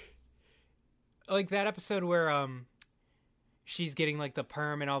 funny. like that episode where she's getting like the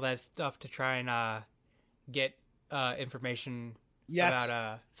perm and all that stuff to try and get information about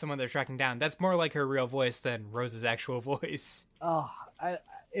Yes. someone they're tracking down. That's more like her real voice than Rose's actual voice. Oh, and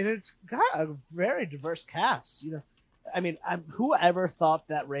it's got a very diverse cast. I mean, whoever thought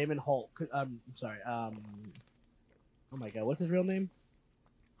that Raymond Holt could? I'm sorry. Oh my God, what's his real name?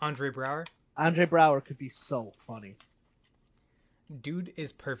 Andre Brower, Andre Brower could be so funny. dude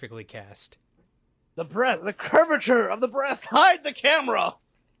is perfectly cast. The curvature of the breast, hide the camera.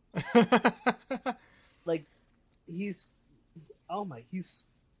 Like he's, oh my, he's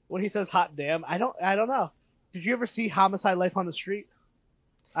when he says "hot damn," I don't know. Did you ever see Homicide: Life on the Street?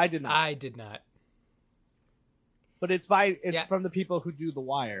 I did not, I did not. but it's Yeah, from the people who do The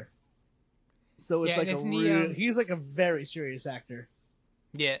Wire. So it's yeah, and like isn't he? he's like a very serious actor.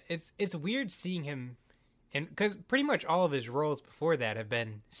 Yeah, it's weird seeing him, and because pretty much all of his roles before that have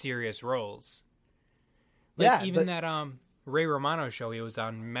been serious roles. Like Yeah, even but that Ray Romano show he was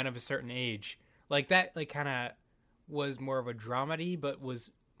on, Men of a Certain Age, like that, like kind of was more of a dramedy, but was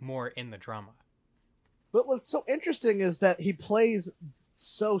more in the drama. what's so interesting is that he plays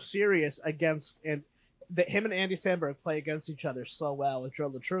so serious against and that him and Andy Samberg play against each other so well with Joe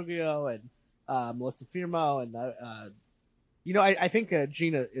Latrugio and Melissa Firmo and I think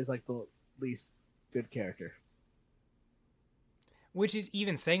Gina is like the least good character. Which is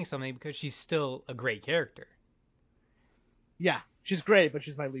even saying something because she's still a great character. Yeah, she's great, but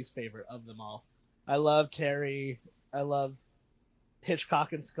she's my least favorite of them all. I love Terry. I love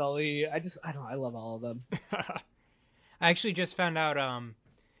Hitchcock and Scully. I don't know, I love all of them. I actually just found out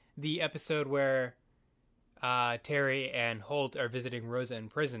the episode where Terry and Holt are visiting Rosa in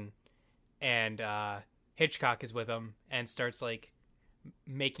prison, and Hitchcock is with them and starts like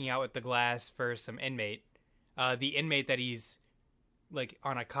making out with the glass for some inmate. The inmate that he's like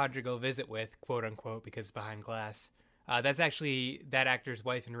on a conjugal visit with, quote unquote, because it's behind glass. That's actually that actor's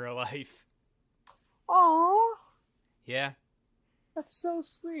wife in real life. Aww, Yeah, that's so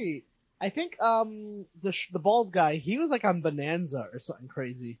sweet. I think the bald guy, he was like on Bonanza or something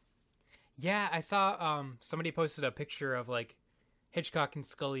crazy. yeah. I saw somebody posted a picture of like Hitchcock and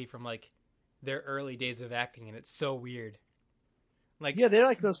Scully from like their early days of acting, and it's so weird. Like, Yeah, they're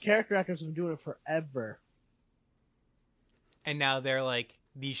like those character actors who've been doing it forever. and now they're like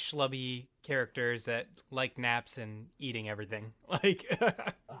these schlubby characters that like naps and eating everything. Like,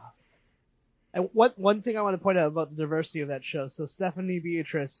 And what one thing I want to point out about the diversity of that show. So Stephanie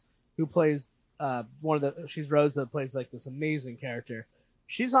Beatrice, who plays she's Rose that plays like this amazing character.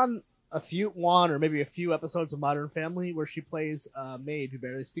 She's on one or maybe a few episodes of Modern Family where she plays a maid who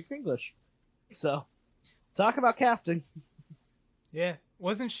barely speaks English. So talk about casting. yeah,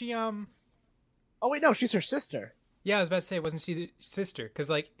 wasn't she? Oh wait, no, she's her sister. Yeah, I was about to say, wasn't she the sister? Because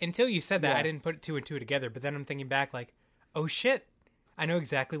like until you said that, I Yeah, didn't put two and two together. But then I'm thinking back, like, oh shit, I know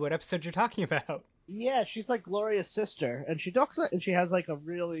exactly what episode you're talking about. yeah, she's like Gloria's sister, and she talks and she has like a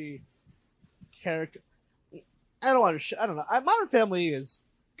really character. I don't want to. I don't know. Modern Family is.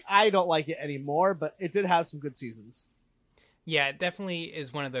 I don't like it anymore, but it did have some good seasons. Yeah, it definitely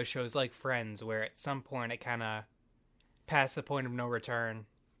is one of those shows like Friends, where at some point it kind of passed the point of no return.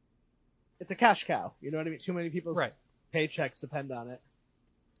 It's a cash cow. You know what I mean? Too many Right. people's paychecks depend on it.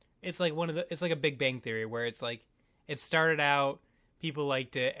 It's like it's like a Big Bang Theory, where it's like it started out, people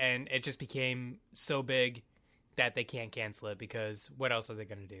liked it, and it just became so big that they can't cancel it because what else are they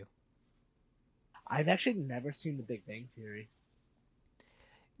gonna do? I've actually never seen The Big Bang Theory.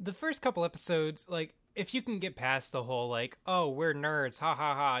 The first couple episodes, like if you can get past the whole like, oh, we're nerds, ha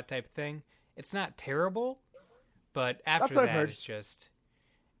ha ha type thing, it's not terrible, but That's after what I've that heard. it's just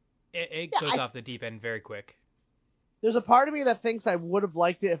it Yeah, goes off the deep end very quick. there's a part of me that thinks I would have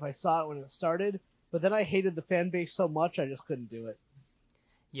liked it if I saw it when it started, but then I hated the fan base so much I just couldn't do it.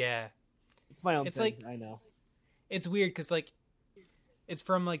 Yeah. It's my own It's thing. like I know. it's weird cuz like it's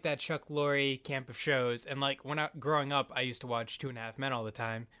from like that Chuck Lorre camp of shows and like when I growing up I used to watch Two and a Half Men all the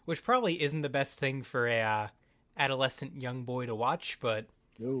time, which probably isn't the best thing for a adolescent young boy to watch, but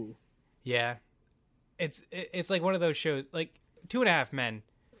Ooh. yeah, it's like one of those shows like Two and a Half Men.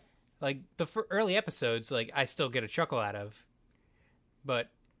 Like the early episodes, like I still get a chuckle out of, but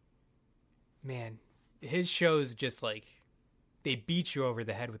man, his shows just like they beat you over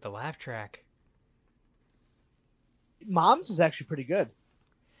the head with the laugh track. Moms is actually pretty good,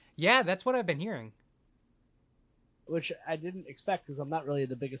 Yeah, that's what I've been hearing. which I didn't expect because I'm not really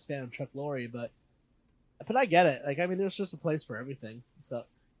the biggest fan of Chuck Lorre, but But I get it. Like, I mean, there's just a place for everything. So,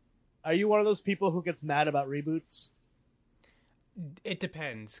 are you one of those people who gets mad about reboots? It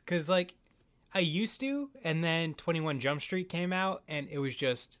depends, cause like I used to, and then 21 Jump Street came out, and it was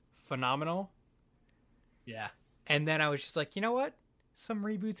just phenomenal. Yeah. And then I was just like, you know what? Some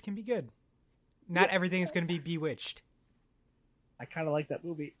reboots can be good. Yeah. Not everything is going to be Bewitched. I kind of like that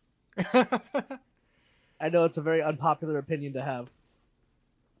movie. I know it's a very unpopular opinion to have.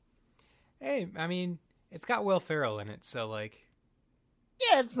 Hey, I mean, it's got Will Ferrell in it, so like,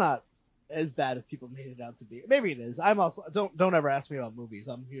 Yeah, it's not as bad as people made it out to be. Maybe it is. I'm also don't ever ask me about movies.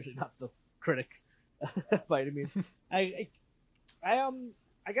 I'm usually not the critic by any means. I I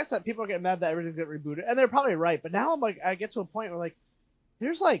I guess that people are getting mad that everything got rebooted, and they're probably right. But now I'm like, I get to a point where like,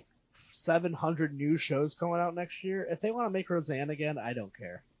 there's like 700 new shows coming out next year. If they want to make Roseanne again, I don't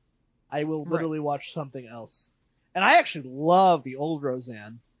care. I will right. literally watch something else. And I actually love the old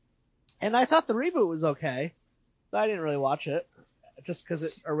Roseanne, and I thought the reboot was okay, but I didn't really watch it just because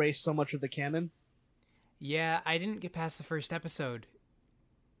it erased so much of the canon. Yeah, I didn't get past the first episode.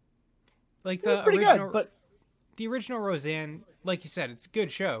 Like It was pretty good, but the original Roseanne, like you said, it's a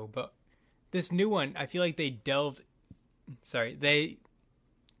good show, but this new one, I feel like they delved. Sorry,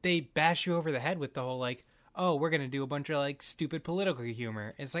 they bash you over the head with the whole like, oh, we're gonna do a bunch of like stupid political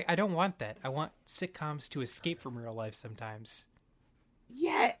humor. It's like I don't want that. I want sitcoms to escape from real life sometimes.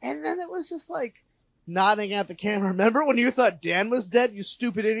 yeah, and then it was just like nodding at the camera. Remember when you thought Dan was dead, you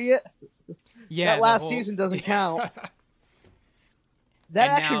stupid idiot? That Yeah, the last whole season doesn't count. yeah. That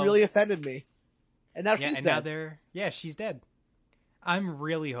And actually now really offended me. And now yeah, she's and now dead. they're yeah, she's dead. I'm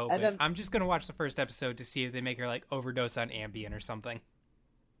really And hoping. then, I'm just gonna watch the first episode to see if they make her like overdose on Ambien or something.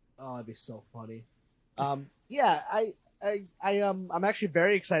 oh, that'd be so funny. Yeah, I'm actually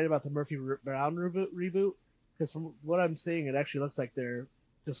very excited about the Murphy Brown reboot because from what I'm seeing, it actually looks like they're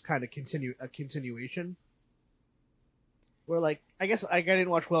just kind of a continuation. Where like, I guess I didn't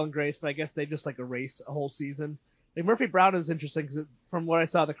watch Will and Grace, but I guess they just like erased a whole season. Like Murphy Brown is interesting because from what I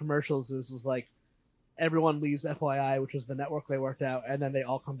saw the commercials, this was like everyone leaves FYI, which was the network they worked out, and then they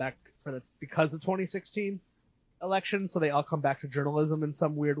all come back for the because of 2016 election, so they all come back to journalism in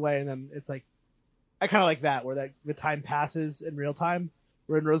some weird way, and then it's like I kind of like that where that the time passes in real time.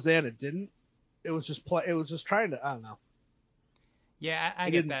 Where in Roseanne it didn't. It was just play. It was just trying to. I don't know. Yeah, I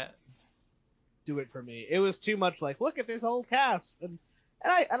It get didn't that. do it for me. It was too much like look at this old cast,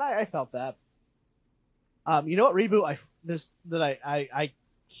 I felt that. You know what reboot I there's that I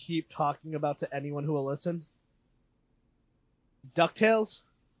keep talking about to anyone who will listen. Ducktales.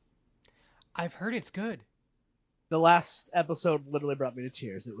 I've heard it's good. The last episode literally brought me to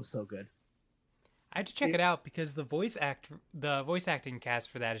tears. It was so good. I had to check it It, out because the voice acting cast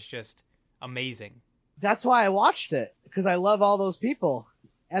for that is just amazing. that's why I watched it because I love all those people.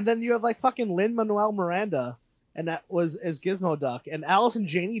 And then you have like fucking Lin Manuel Miranda, and that was as Gizmo Duck, and Allison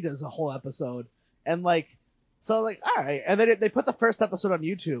Janney does a whole episode, and like, so like, all right, and then they put the first episode on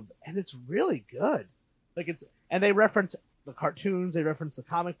YouTube, and it's really good. Like it's, and they reference the cartoons, they reference the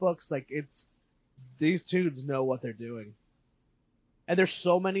comic books, like it's these dudes know what they're doing, and there's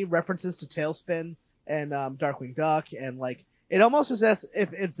so many references to Tailspin and Darkwing Duck, and like it almost is as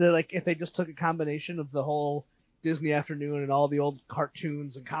if it's like if they just took a combination of the whole Disney Afternoon and all the old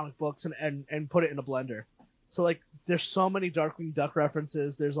cartoons and comic books and put it in a blender. So like there's so many Darkwing Duck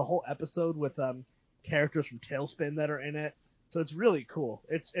references. There's a whole episode with characters from Tailspin that are in it. So it's really cool.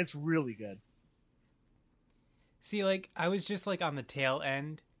 It's really good. See, like I was just like on the tail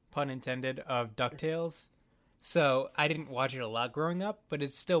end, pun intended, of DuckTales. So I didn't watch it a lot growing up, but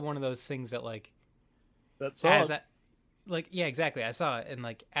it's still one of those things that like That as song. I like yeah, exactly. I saw it and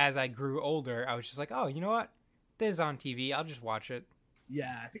like as I grew older, I was just like, "Oh, you know what? This is on TV. I'll just watch it."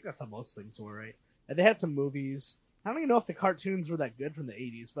 Yeah, I think that's how most things were, right? And they had some movies. I don't even know if the cartoons were that good from the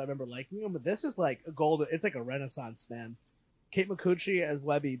 '80s, but I remember liking them. But this is like a gold. It's like a renaissance, man. Kate Micucci as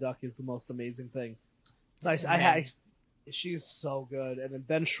Webby Duck is the most amazing thing. So Man. she's so good. And then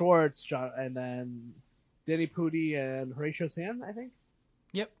Ben Schwartz, John, and then Danny Pudi and Horatio Sanz, I think,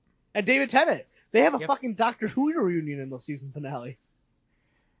 Yep. and David Tennant. They have a Yep. fucking Doctor Who reunion in the season finale.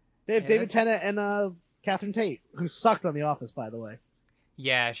 They have Yeah, David that's Tennant and Catherine Tate, who sucked on The Office, by the way.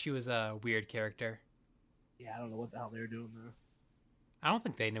 yeah, she was a weird character. Yeah, I don't know what the hell they were doing there. I don't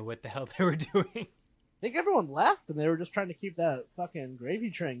think they knew what the hell they were doing. I think everyone left, and they were just trying to keep that fucking gravy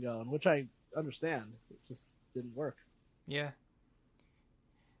train going, which I understand. It just didn't work. Yeah.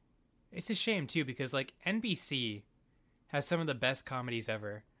 It's a shame too because like NBC has some of the best comedies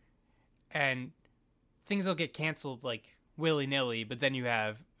ever and things will get canceled like willy-nilly, but then you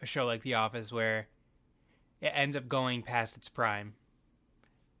have a show like The Office where it ends up going past its prime.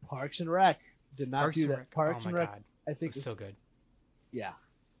 Parks and Rec. Did not Parks do and that. Rec. Oh Parks my and Rec, god, I it think was so is good. yeah.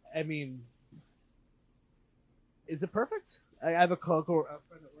 I mean, is it perfect? I have a coworker, a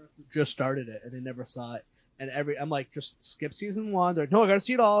friend at work who just started it and they never saw it. And I'm like, just skip season 1. They're like, no, I gotta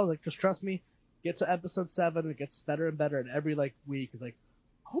see it all. I was like, just trust me. Get to episode 7, it gets better and better. And every like week, it's like,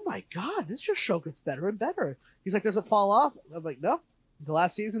 oh my god, this just show gets better and better. He's like, does it fall off? I'm like, no. The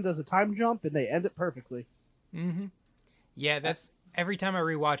last season does a time jump and they end it perfectly. Mm-hmm. Yeah, Uh, that's every time I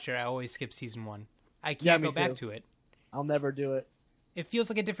rewatch it, I always skip season 1. I yeah, can't me go back too. to it. I'll never do it. It feels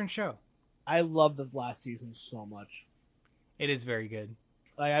like a different show. I love the last season so much. It is very good.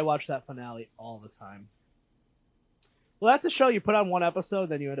 Like I watch that finale all the time. Well, that's a show you put on one episode,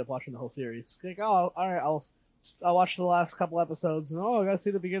 then you end up watching the whole series. Like, oh, all right, I'll watch the last couple episodes, and I gotta see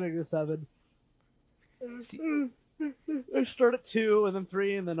the beginning of 7. See, I start at 2, and then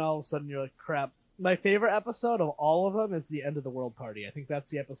 3, and then all of a sudden you're like, crap. My favorite episode of all of them is the end of the world party. I think that's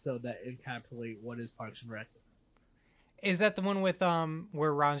the episode that encapsulate what is Parks and Rec. is that the one with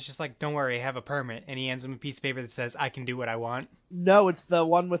where Ron's just like, "Don't worry, I have a permit," and he hands him a piece of paper that says, "I can do what I want." No, it's the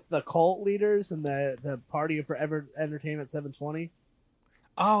one with the cult leaders and the party for Ever Entertainment 720.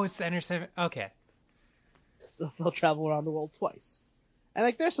 Oh, it's the Enter Seven. Okay. So they'll travel around the world twice. And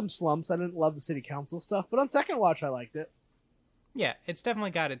like, there's some slumps. I didn't love the city council stuff, but on second watch, I liked it. Yeah, it's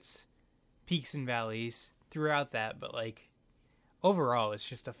definitely got its peaks and valleys throughout that, but like overall, it's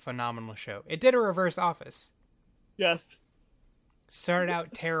just a phenomenal show. It did a reverse Office. Yes. Started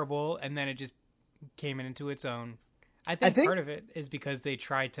out terrible, and then it just came into its own. I I think think part of it is because they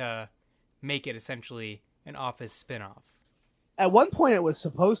tried to make it essentially an Office spin-off. at one point it was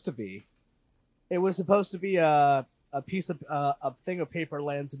supposed to be. It was supposed to be a piece of a thing of paper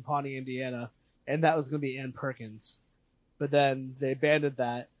lands in Pawnee, Indiana, and that was going to be Ann Perkins. But then they abandoned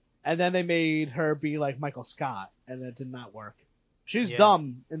that, and then they made her be like Michael Scott, and it did not work. She's Yeah.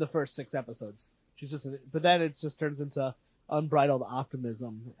 dumb in the first 6 episodes. She's just, but then it just turns into unbridled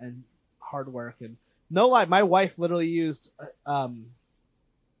optimism and hard work. And no lie, my wife literally used a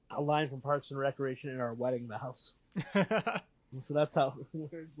line from Parks and Recreation in our wedding vows. So that's how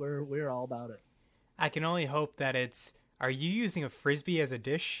we're all about it. I can only hope that it's. Are you using a frisbee as a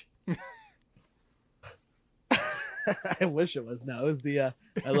dish? I wish it was. No, it was the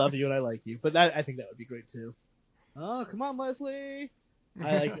I love you and I like you. But that I think that would be great too. Oh, come on, Leslie.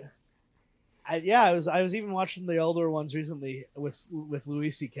 I like. I was even watching the older ones recently with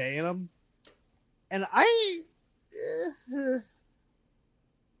Louis C.K. in them, and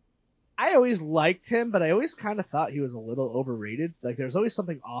I always liked him, but I always kind of thought he was a little overrated. Like there's always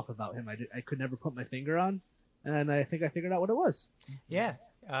something off about him. I could never put my finger on, and I think I figured out what it was. Yeah,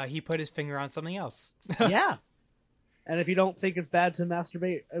 he put his finger on something else. Yeah. And if you don't think it's bad to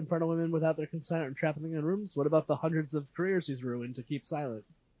masturbate in front of women without their consent and trap them in rooms, what about the hundreds of careers he's ruined to keep silent?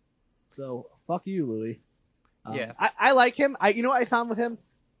 So fuck you, Louis. Yeah. I like him. You know what I found with him,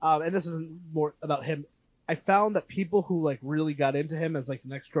 and this isn't more about him. I found that people who like really got into him as like the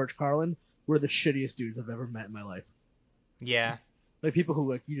next George Carlin were the shittiest dudes I've ever met in my life. Yeah. Like people who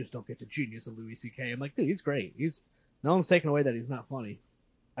like you just don't get the genius of Louis C.K. I'm like, dude, he's great. No one's taken away that he's not funny.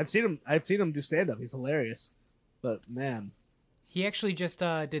 I've seen him do stand up. He's hilarious. But man, He actually just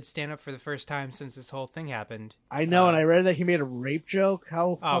did stand up for the first time since this whole thing happened. I know, and Uh, I read that he made a rape joke.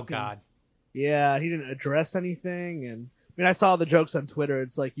 How oh fucking God. yeah, he didn't address anything, and I mean, I saw the jokes on Twitter.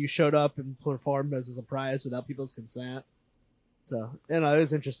 It's like you showed up and performed as a surprise without people's consent. So it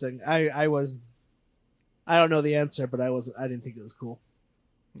was interesting. I don't know the answer, but I didn't think it was cool.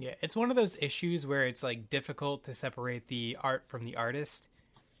 Yeah, it's one of those issues where it's like difficult to separate the art from the artist.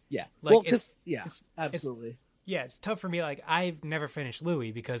 Yeah, well, Like because yeah, it's absolutely. yeah, it's tough for me. Like I've never finished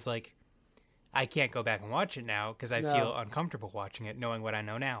Louis because like I can't go back and watch it now because I No, feel uncomfortable watching it knowing what I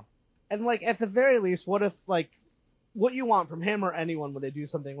know now. and like at the very least, what if like what you want from him or anyone when they do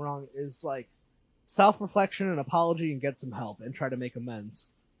something wrong is like self-reflection and apology and get some help and try to make amends.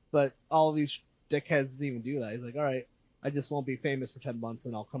 But all of these dickheads didn't even do that. He's like, all right, I just won't be famous for 10 months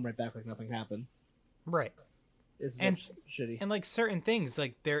and I'll come right back like nothing happened. Right. It's And such shitty. and like certain things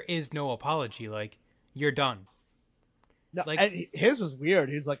like there is no apology. Like you're done. No, Like and his was weird.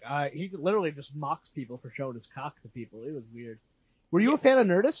 He's like, he literally just mocks people for showing his cock to people. It was weird. Were you yeah, a fan of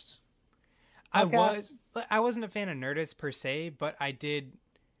Nerdist I podcast? was I wasn't a fan of Nerdist per se, but I did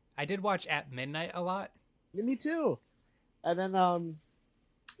watch At Midnight a lot. Yeah, me too. And then,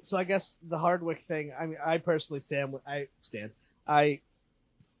 so I guess the Hardwick thing. I mean, I personally stand. I stand. I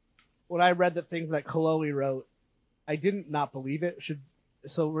when I read the things that Kaloe wrote, I didn't not believe it.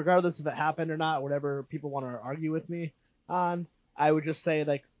 So regardless if it happened or not, whatever people want to argue with me on, I would just say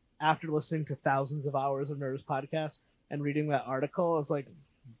like after listening to thousands of hours of Nerdist podcast and reading that article, I was like,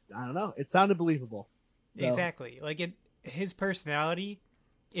 I don't know. It sounded believable. So Exactly. Like his personality,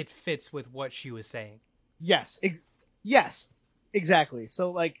 it fits with what she was saying. yes, yes, exactly.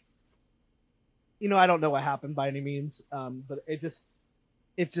 So like, I don't know what happened by any means, but it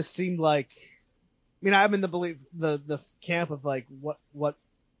just seemed like. I mean, I'm in the camp of like what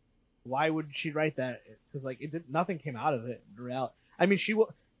why would she write that? Because like nothing came out of it in reality. I mean,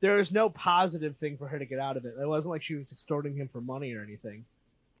 there is no positive thing for her to get out of it. It wasn't like she was extorting him for money or anything.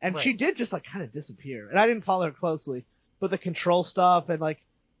 And she Right. did just like kind of disappear. And I didn't follow her closely, but the control stuff and like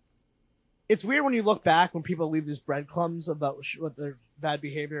it's weird when you look back when people leave these breadcrumbs about what their bad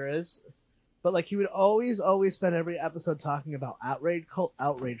behavior is. But like he would always spend every episode talking about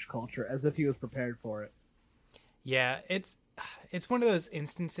outrage culture as if he was prepared for it. Yeah, it's one of those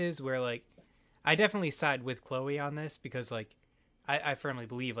instances where like I definitely side with Chloe on this because like I firmly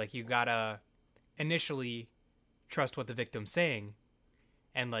believe like you gotta initially trust what the victim's saying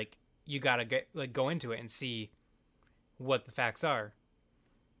and like you gotta get like go into it and see what the facts are.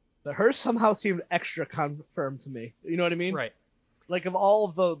 But hers somehow seemed extra confirmed to me. You know what I mean? Right. Like of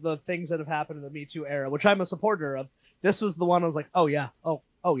all of the things that have happened in the Me Too era, which I'm a supporter of, this was the one I was like, oh yeah,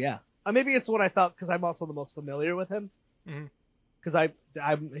 oh yeah. Maybe it's the one I felt because I'm also the most familiar with him. Hmm. Because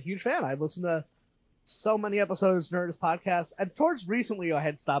I'm a huge fan. I listened to so many episodes of Nerdist podcast, and towards recently I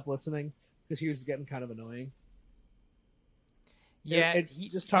had stopped listening because he was getting kind of annoying. It, Yeah, it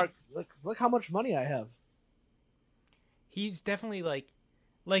just talked look how much money I have. he's definitely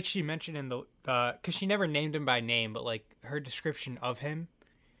like she mentioned in the because she never named him by name, but like her description of him,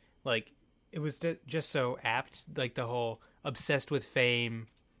 like it was just so apt. Like the whole obsessed with fame,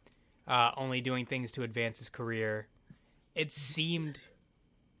 only doing things to advance his career. It seemed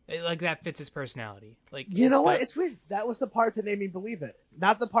like that fits his personality. Like, You know what? but It's weird. That was the part that made me believe it.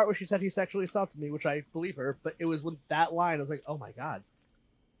 Not the part where she said he sexually assaulted me, which I believe her, but it was with that line. I was like, oh my god,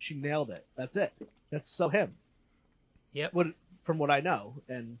 she nailed it. That's it. That's so him. yep, What from what I know,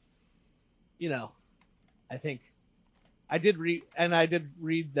 and you know, I think I did read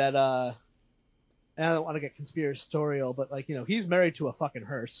that. And I don't want to get conspiratorial, but like he's married to a fucking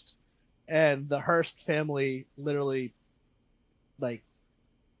Hearst, and the Hearst family literally like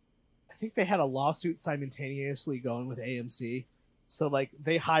I think they had a lawsuit simultaneously going with AMC. So like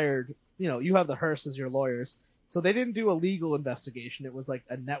they hired, you have the Hearst as your lawyers. So they didn't do a legal investigation. It was like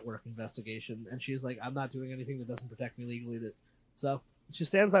a network investigation. And she's like, I'm not doing anything that doesn't protect me legally. So she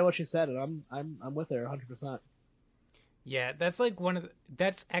stands by what she said, and I'm with her 100%. yeah, that's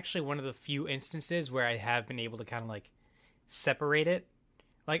actually one of the few instances where I have been able to kind of like separate it.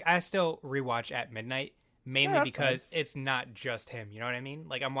 Like I still rewatch at midnight Yeah, mainly that's fine. because it's not just him. You know what I mean?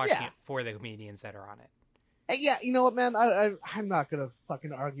 Like I'm watching Yeah. it for the comedians that are on it. Hey, yeah, you know what, man? I'm not gonna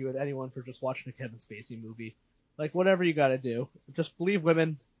fucking argue with anyone for just watching a Kevin Spacey movie. Like, whatever you gotta do, just believe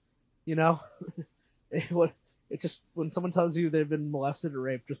women. You know, what it just when someone tells you they've been molested or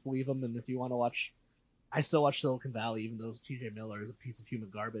raped, just believe them. And if you want to watch, I still watch Silicon Valley, even though T.J. Miller is a piece of human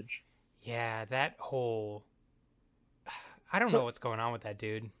garbage. Yeah, that whole I don't So, know what's going on with that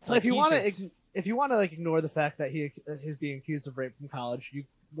dude. so Like if you he's want just to, if you want to like ignore the fact that he's being accused of rape from college, you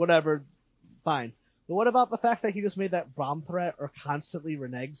whatever, fine. But what about the fact that he just made that bomb threat or constantly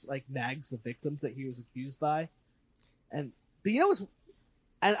nags the victims that he was accused by? And but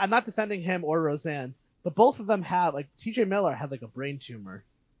and I'm not defending him or Roseanne, but both of them have like T.J. Miller had like a brain tumor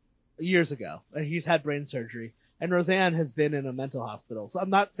years ago. He's had brain surgery, and Roseanne has been in a mental hospital. So I'm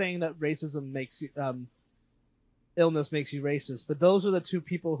not saying that racism makes you illness makes you racist, but those are the two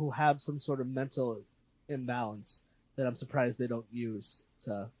people who have some sort of mental imbalance that I'm surprised they don't use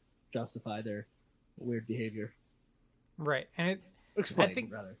to justify their weird behavior. right. And I Explain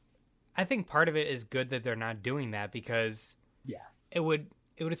think rather. I think part of it is good that they're not doing that because Yeah. it would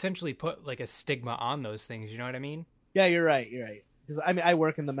it would essentially put like a stigma on those things. You know what I mean? Yeah, you're right. You're right. Because I mean, I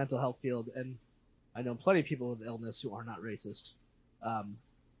work in the mental health field, and I know plenty of people with illness who are not racist. Um,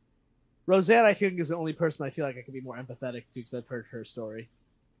 Roseanne, I think, is the only person I feel like I can be more empathetic to because I've heard her story.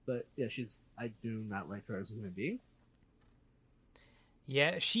 But yeah, I do not like her as a human being.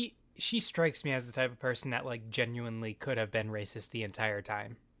 Yeah, she strikes me as the type of person that like genuinely could have been racist the entire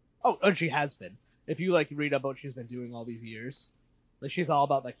time. Oh, and she has been. If you like read about what she's been doing all these years, like she's all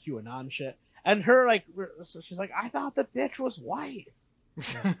about like QAnon shit. And her like, so she's like, I thought the bitch was white.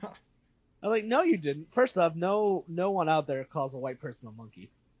 I'm like, no, you didn't. First off, no one out there calls a white person a monkey.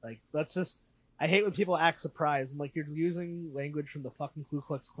 Like, that's just. I hate when people act surprised. I'm like, you're using language from the fucking Ku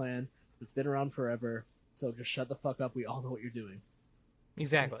Klux Klan that's been around forever. So just shut the fuck up. We all know what you're doing. Like,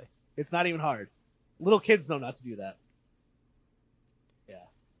 Exactly. it's not even hard. Little kids know not to do that. Yeah,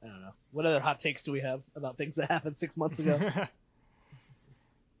 I don't know. What other hot takes do we have about things that happened 6 months ago?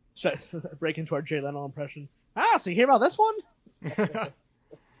 break into our Jay Leno impression. Ah, so you hear about this one?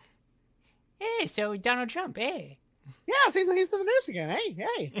 Hey, so Donald Trump, hey. Yeah, it seems like he's in the news again.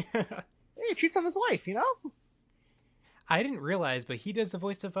 Hey, he cheats on his wife, you know? I didn't realize, but he does the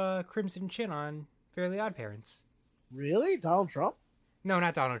voice of Crimson Chin on Fairly Odd Parents. Really? Donald Trump? No,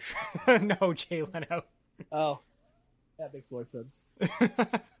 not Donald Trump. No, Jay Leno. Oh, that makes more sense.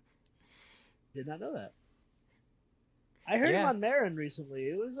 Did not know that. I heard him Yeah. on Marin recently.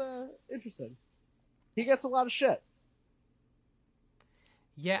 It was interesting. He gets a lot of shit.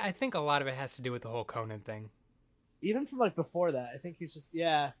 Yeah, I think a lot of it has to do with the whole Conan thing. Even from like before that. I think he's just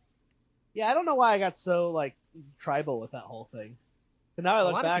yeah, I don't know why I got so like tribal with that whole thing. But now I A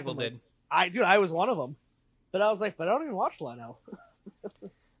look lot of back, people I'm like, did. I was one of them. But I was like, but I don't even watch Leno.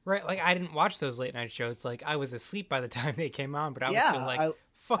 Right, like I didn't watch those late night shows. Like I was asleep by the time they came on, but I was Yeah, still like, I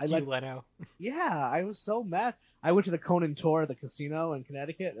fuck you, like, Leno. yeah, I was so mad. I went to the Conan tour at the casino in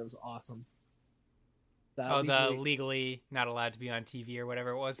Connecticut. It was awesome. That Oh, the legally, legally not allowed to be on TV or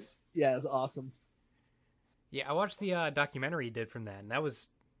whatever it was. yeah, it was awesome. Yeah, I watched the documentary he did from that, and that was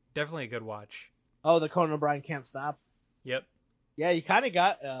definitely a good watch. Oh, the Conan O'Brien can't stop. Yep. Yeah, you kind of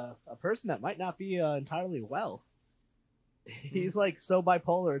got a person that might not be entirely well. Mm. He's like so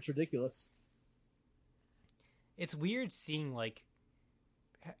bipolar, it's ridiculous. It's weird seeing like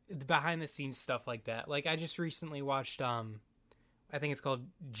the behind the scenes stuff like that. Like I just recently watched I think it's called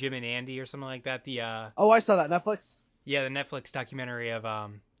Jim and Andy or something like that. The Oh, I saw that Netflix yeah, the Netflix documentary of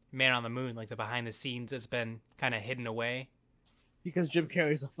Man on the Moon, like the behind the scenes that's been kind of hidden away. because Jim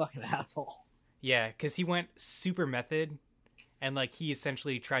Carrey's a fucking asshole. Yeah, because he went super method and like he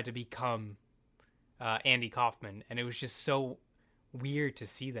essentially tried to become Andy Kaufman, and it was just so weird to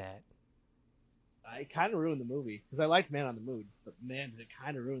see that. I kind of ruined the movie because I liked Man on the Moon, but man, did it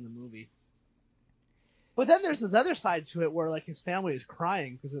kind of ruin the movie. But then there's this other side to it where like his family is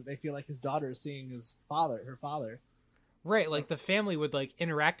crying because they feel like his daughter is seeing her father. Right, So like the family would like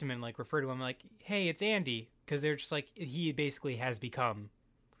interact him and like refer to him like, "Hey, it's Andy," because they're just like he basically has become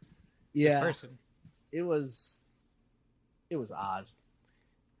this yeah, person. it was it was odd.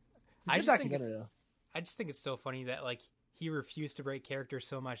 It's a I good just think it's documentary though. I just think it's so funny that like he refused to break character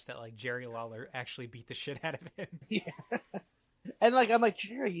so much that like Jerry Lawler actually beat the shit out of him. Yeah, and like I'm like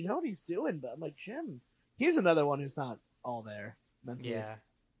Jerry, you know what he's doing, but I'm like Jim, he's another one who's not all there mentally. Yeah,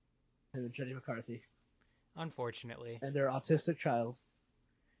 Him and Jenny McCarthy unfortunately, and their autistic child.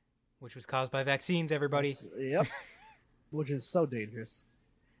 which was caused by vaccines. Everybody. That's yep, which is so dangerous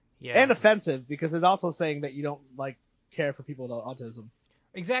and Yeah, offensive because it's also saying that you don't like care for people with autism.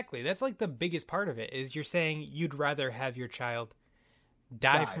 exactly. That's like the biggest part of it is you're saying you'd rather have your child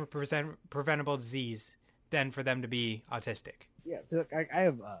die Die. from a preventable disease than for them to be autistic. Yeah, so I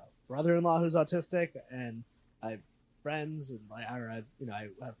have a brother-in-law who's autistic, and I have friends, and I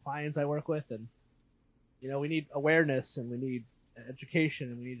have clients I work with, and we need awareness, and we need education,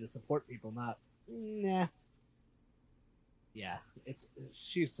 and we need to support people. Not, nah, yeah, it's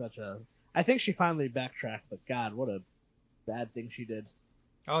she's such a. I think she finally backtracked, but God, what a bad thing she did.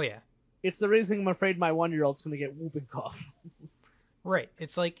 Oh yeah. It's the reason I'm afraid my 1-year-old's going to get whooping cough. Right.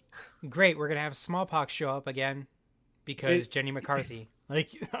 It's like, great, we're gonna have smallpox show up again because It, Jenny McCarthy.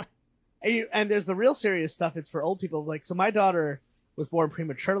 Like, and there's the real serious stuff. It's for old people. Like, so my daughter was born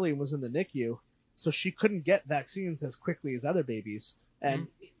prematurely and was in the NICU, so she couldn't get vaccines as quickly as other babies, mhm. and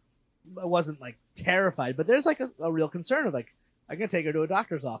I wasn't like terrified, but there's like a real concern of like, I can take her to a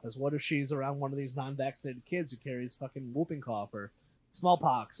doctor's office. What if she's around one of these non-vaccinated kids who carries fucking whooping cough or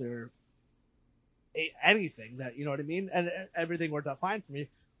smallpox or anything that you know what I mean? And everything worked out fine for me.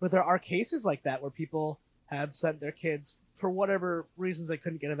 But there are cases like that where people have sent their kids for whatever reasons they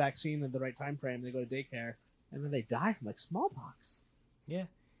couldn't get a vaccine in the right time frame. They go to daycare and then they die from like smallpox. Yeah.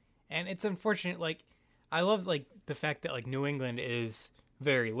 And it's unfortunate. Like, I love like the fact that like New England is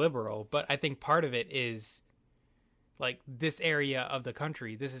very liberal, but I think part of it is like this area of the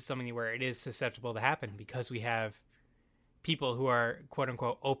country. This is something where it is susceptible to happen because we have people who are quote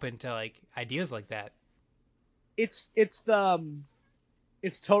unquote open to like ideas like that. It's it's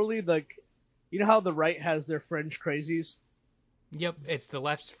totally like you know how the right has their fringe crazies. Yep, it's the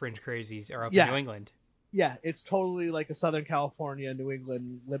left's fringe crazies are up in New Yeah, England. yeah, it's totally like a Southern California, New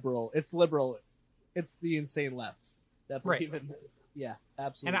England liberal. It's liberal. It's the insane left that Right. believe in. Yeah, And I'm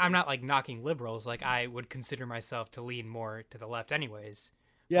absolutely. not like knocking liberals. Like I would consider myself to lean more to the left anyways.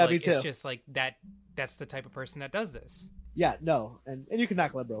 But Yeah, me like it's too. just like that's the type of person that does this. Yeah, no, and you can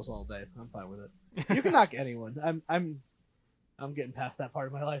knock liberals all day. I'm fine with it. You can knock anyone. I'm getting past that part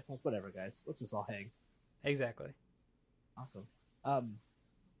of my life. Like whatever, guys. Let's just all hang. Exactly. Awesome. Um,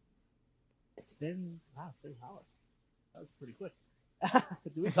 it's been an hour. That was pretty quick.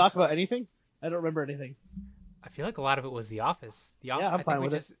 Did we talk about anything? I don't remember anything. I feel like a lot of it was The Office. Yeah, I'm I think fine we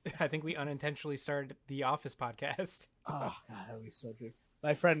with it. just I think we unintentionally started the Office podcast. Oh god, that would be so true.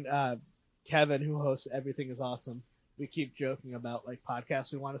 My friend Kevin, who hosts Everything Is Awesome, we keep joking about like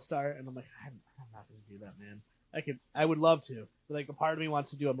podcasts we want to start, and I'm like, I'm not going to do that, man. I would love to, but like a part of me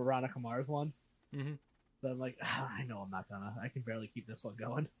wants to do a Veronica Mars one, hmm but I'm like, I know I'm not gonna. I can barely keep this one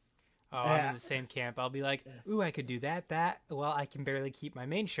going. Oh, I'm in Yeah, the same camp. I'll be like, ooh, I could do that. Well, I can barely keep my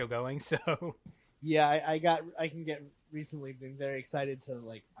main show going, so yeah, I can get recently been very excited to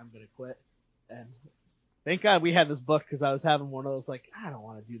like I'm gonna quit, and thank God we had this book because I was having one of those like I don't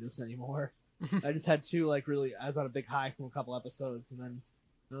want to do this anymore. I just had two like really I was on a big high from a couple episodes, and then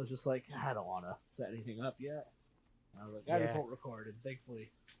I was just like I don't want to set anything up yet. I was like I just yeah. won't record, and thankfully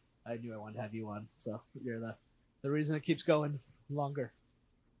I knew I wanted to have you on, so you're the reason it keeps going longer.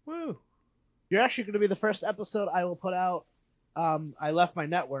 Woo. You're actually going to be the first episode I will put out. I left my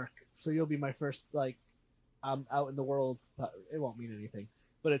network, so you'll be my first like out in the world. It won't mean anything,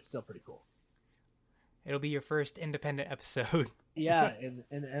 but it's still pretty cool. It'll be your first independent episode. Yeah, in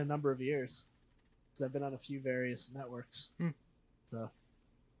a number of years, because I've been on a few various networks. Hmm. So,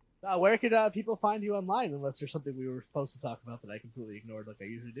 where could people find you online? Unless there's something we were supposed to talk about that I completely ignored, like I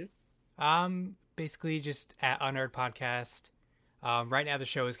usually do. Basically just at Unearthed Podcast. Right now the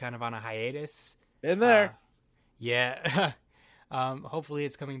show is kind of on a hiatus. Been Uh, there. yeah. Hopefully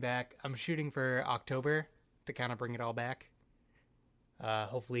it's coming back. I'm shooting for October to kind of bring it all back.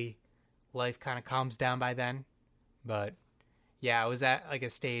 Hopefully life kind of calms down by then. But yeah, I was at like a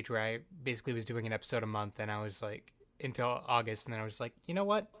stage where I basically was doing an episode a month, and I was like until August, and then I was like, you know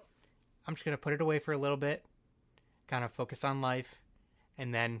what? I'm just gonna put it away for a little bit, kind of focus on life,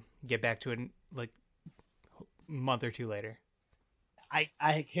 and then get back to it like a month or two later.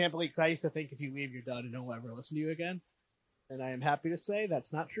 I can't believe, because I used to think if you leave, you're done and no one will ever listen to you again. And I am happy to say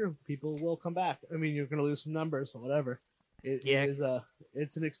that's not true. People will come back. I mean, you're going to lose some numbers, but whatever. It Yeah. is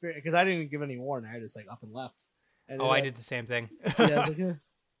it's an experience because I didn't even give any warning. I just like up and left, and Oh, I did the same thing. yeah, I was like, and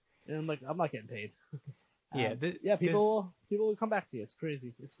I'm like, I'm not getting paid. yeah. Yeah, This. people will come back to you. It's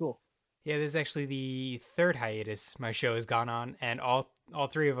crazy. It's cool. Yeah, this is actually the third hiatus my show has gone on, and all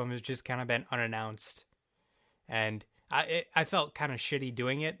three of them has just kind of been unannounced. And I felt kind of shitty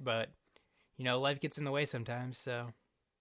doing it, but life gets in the way sometimes. So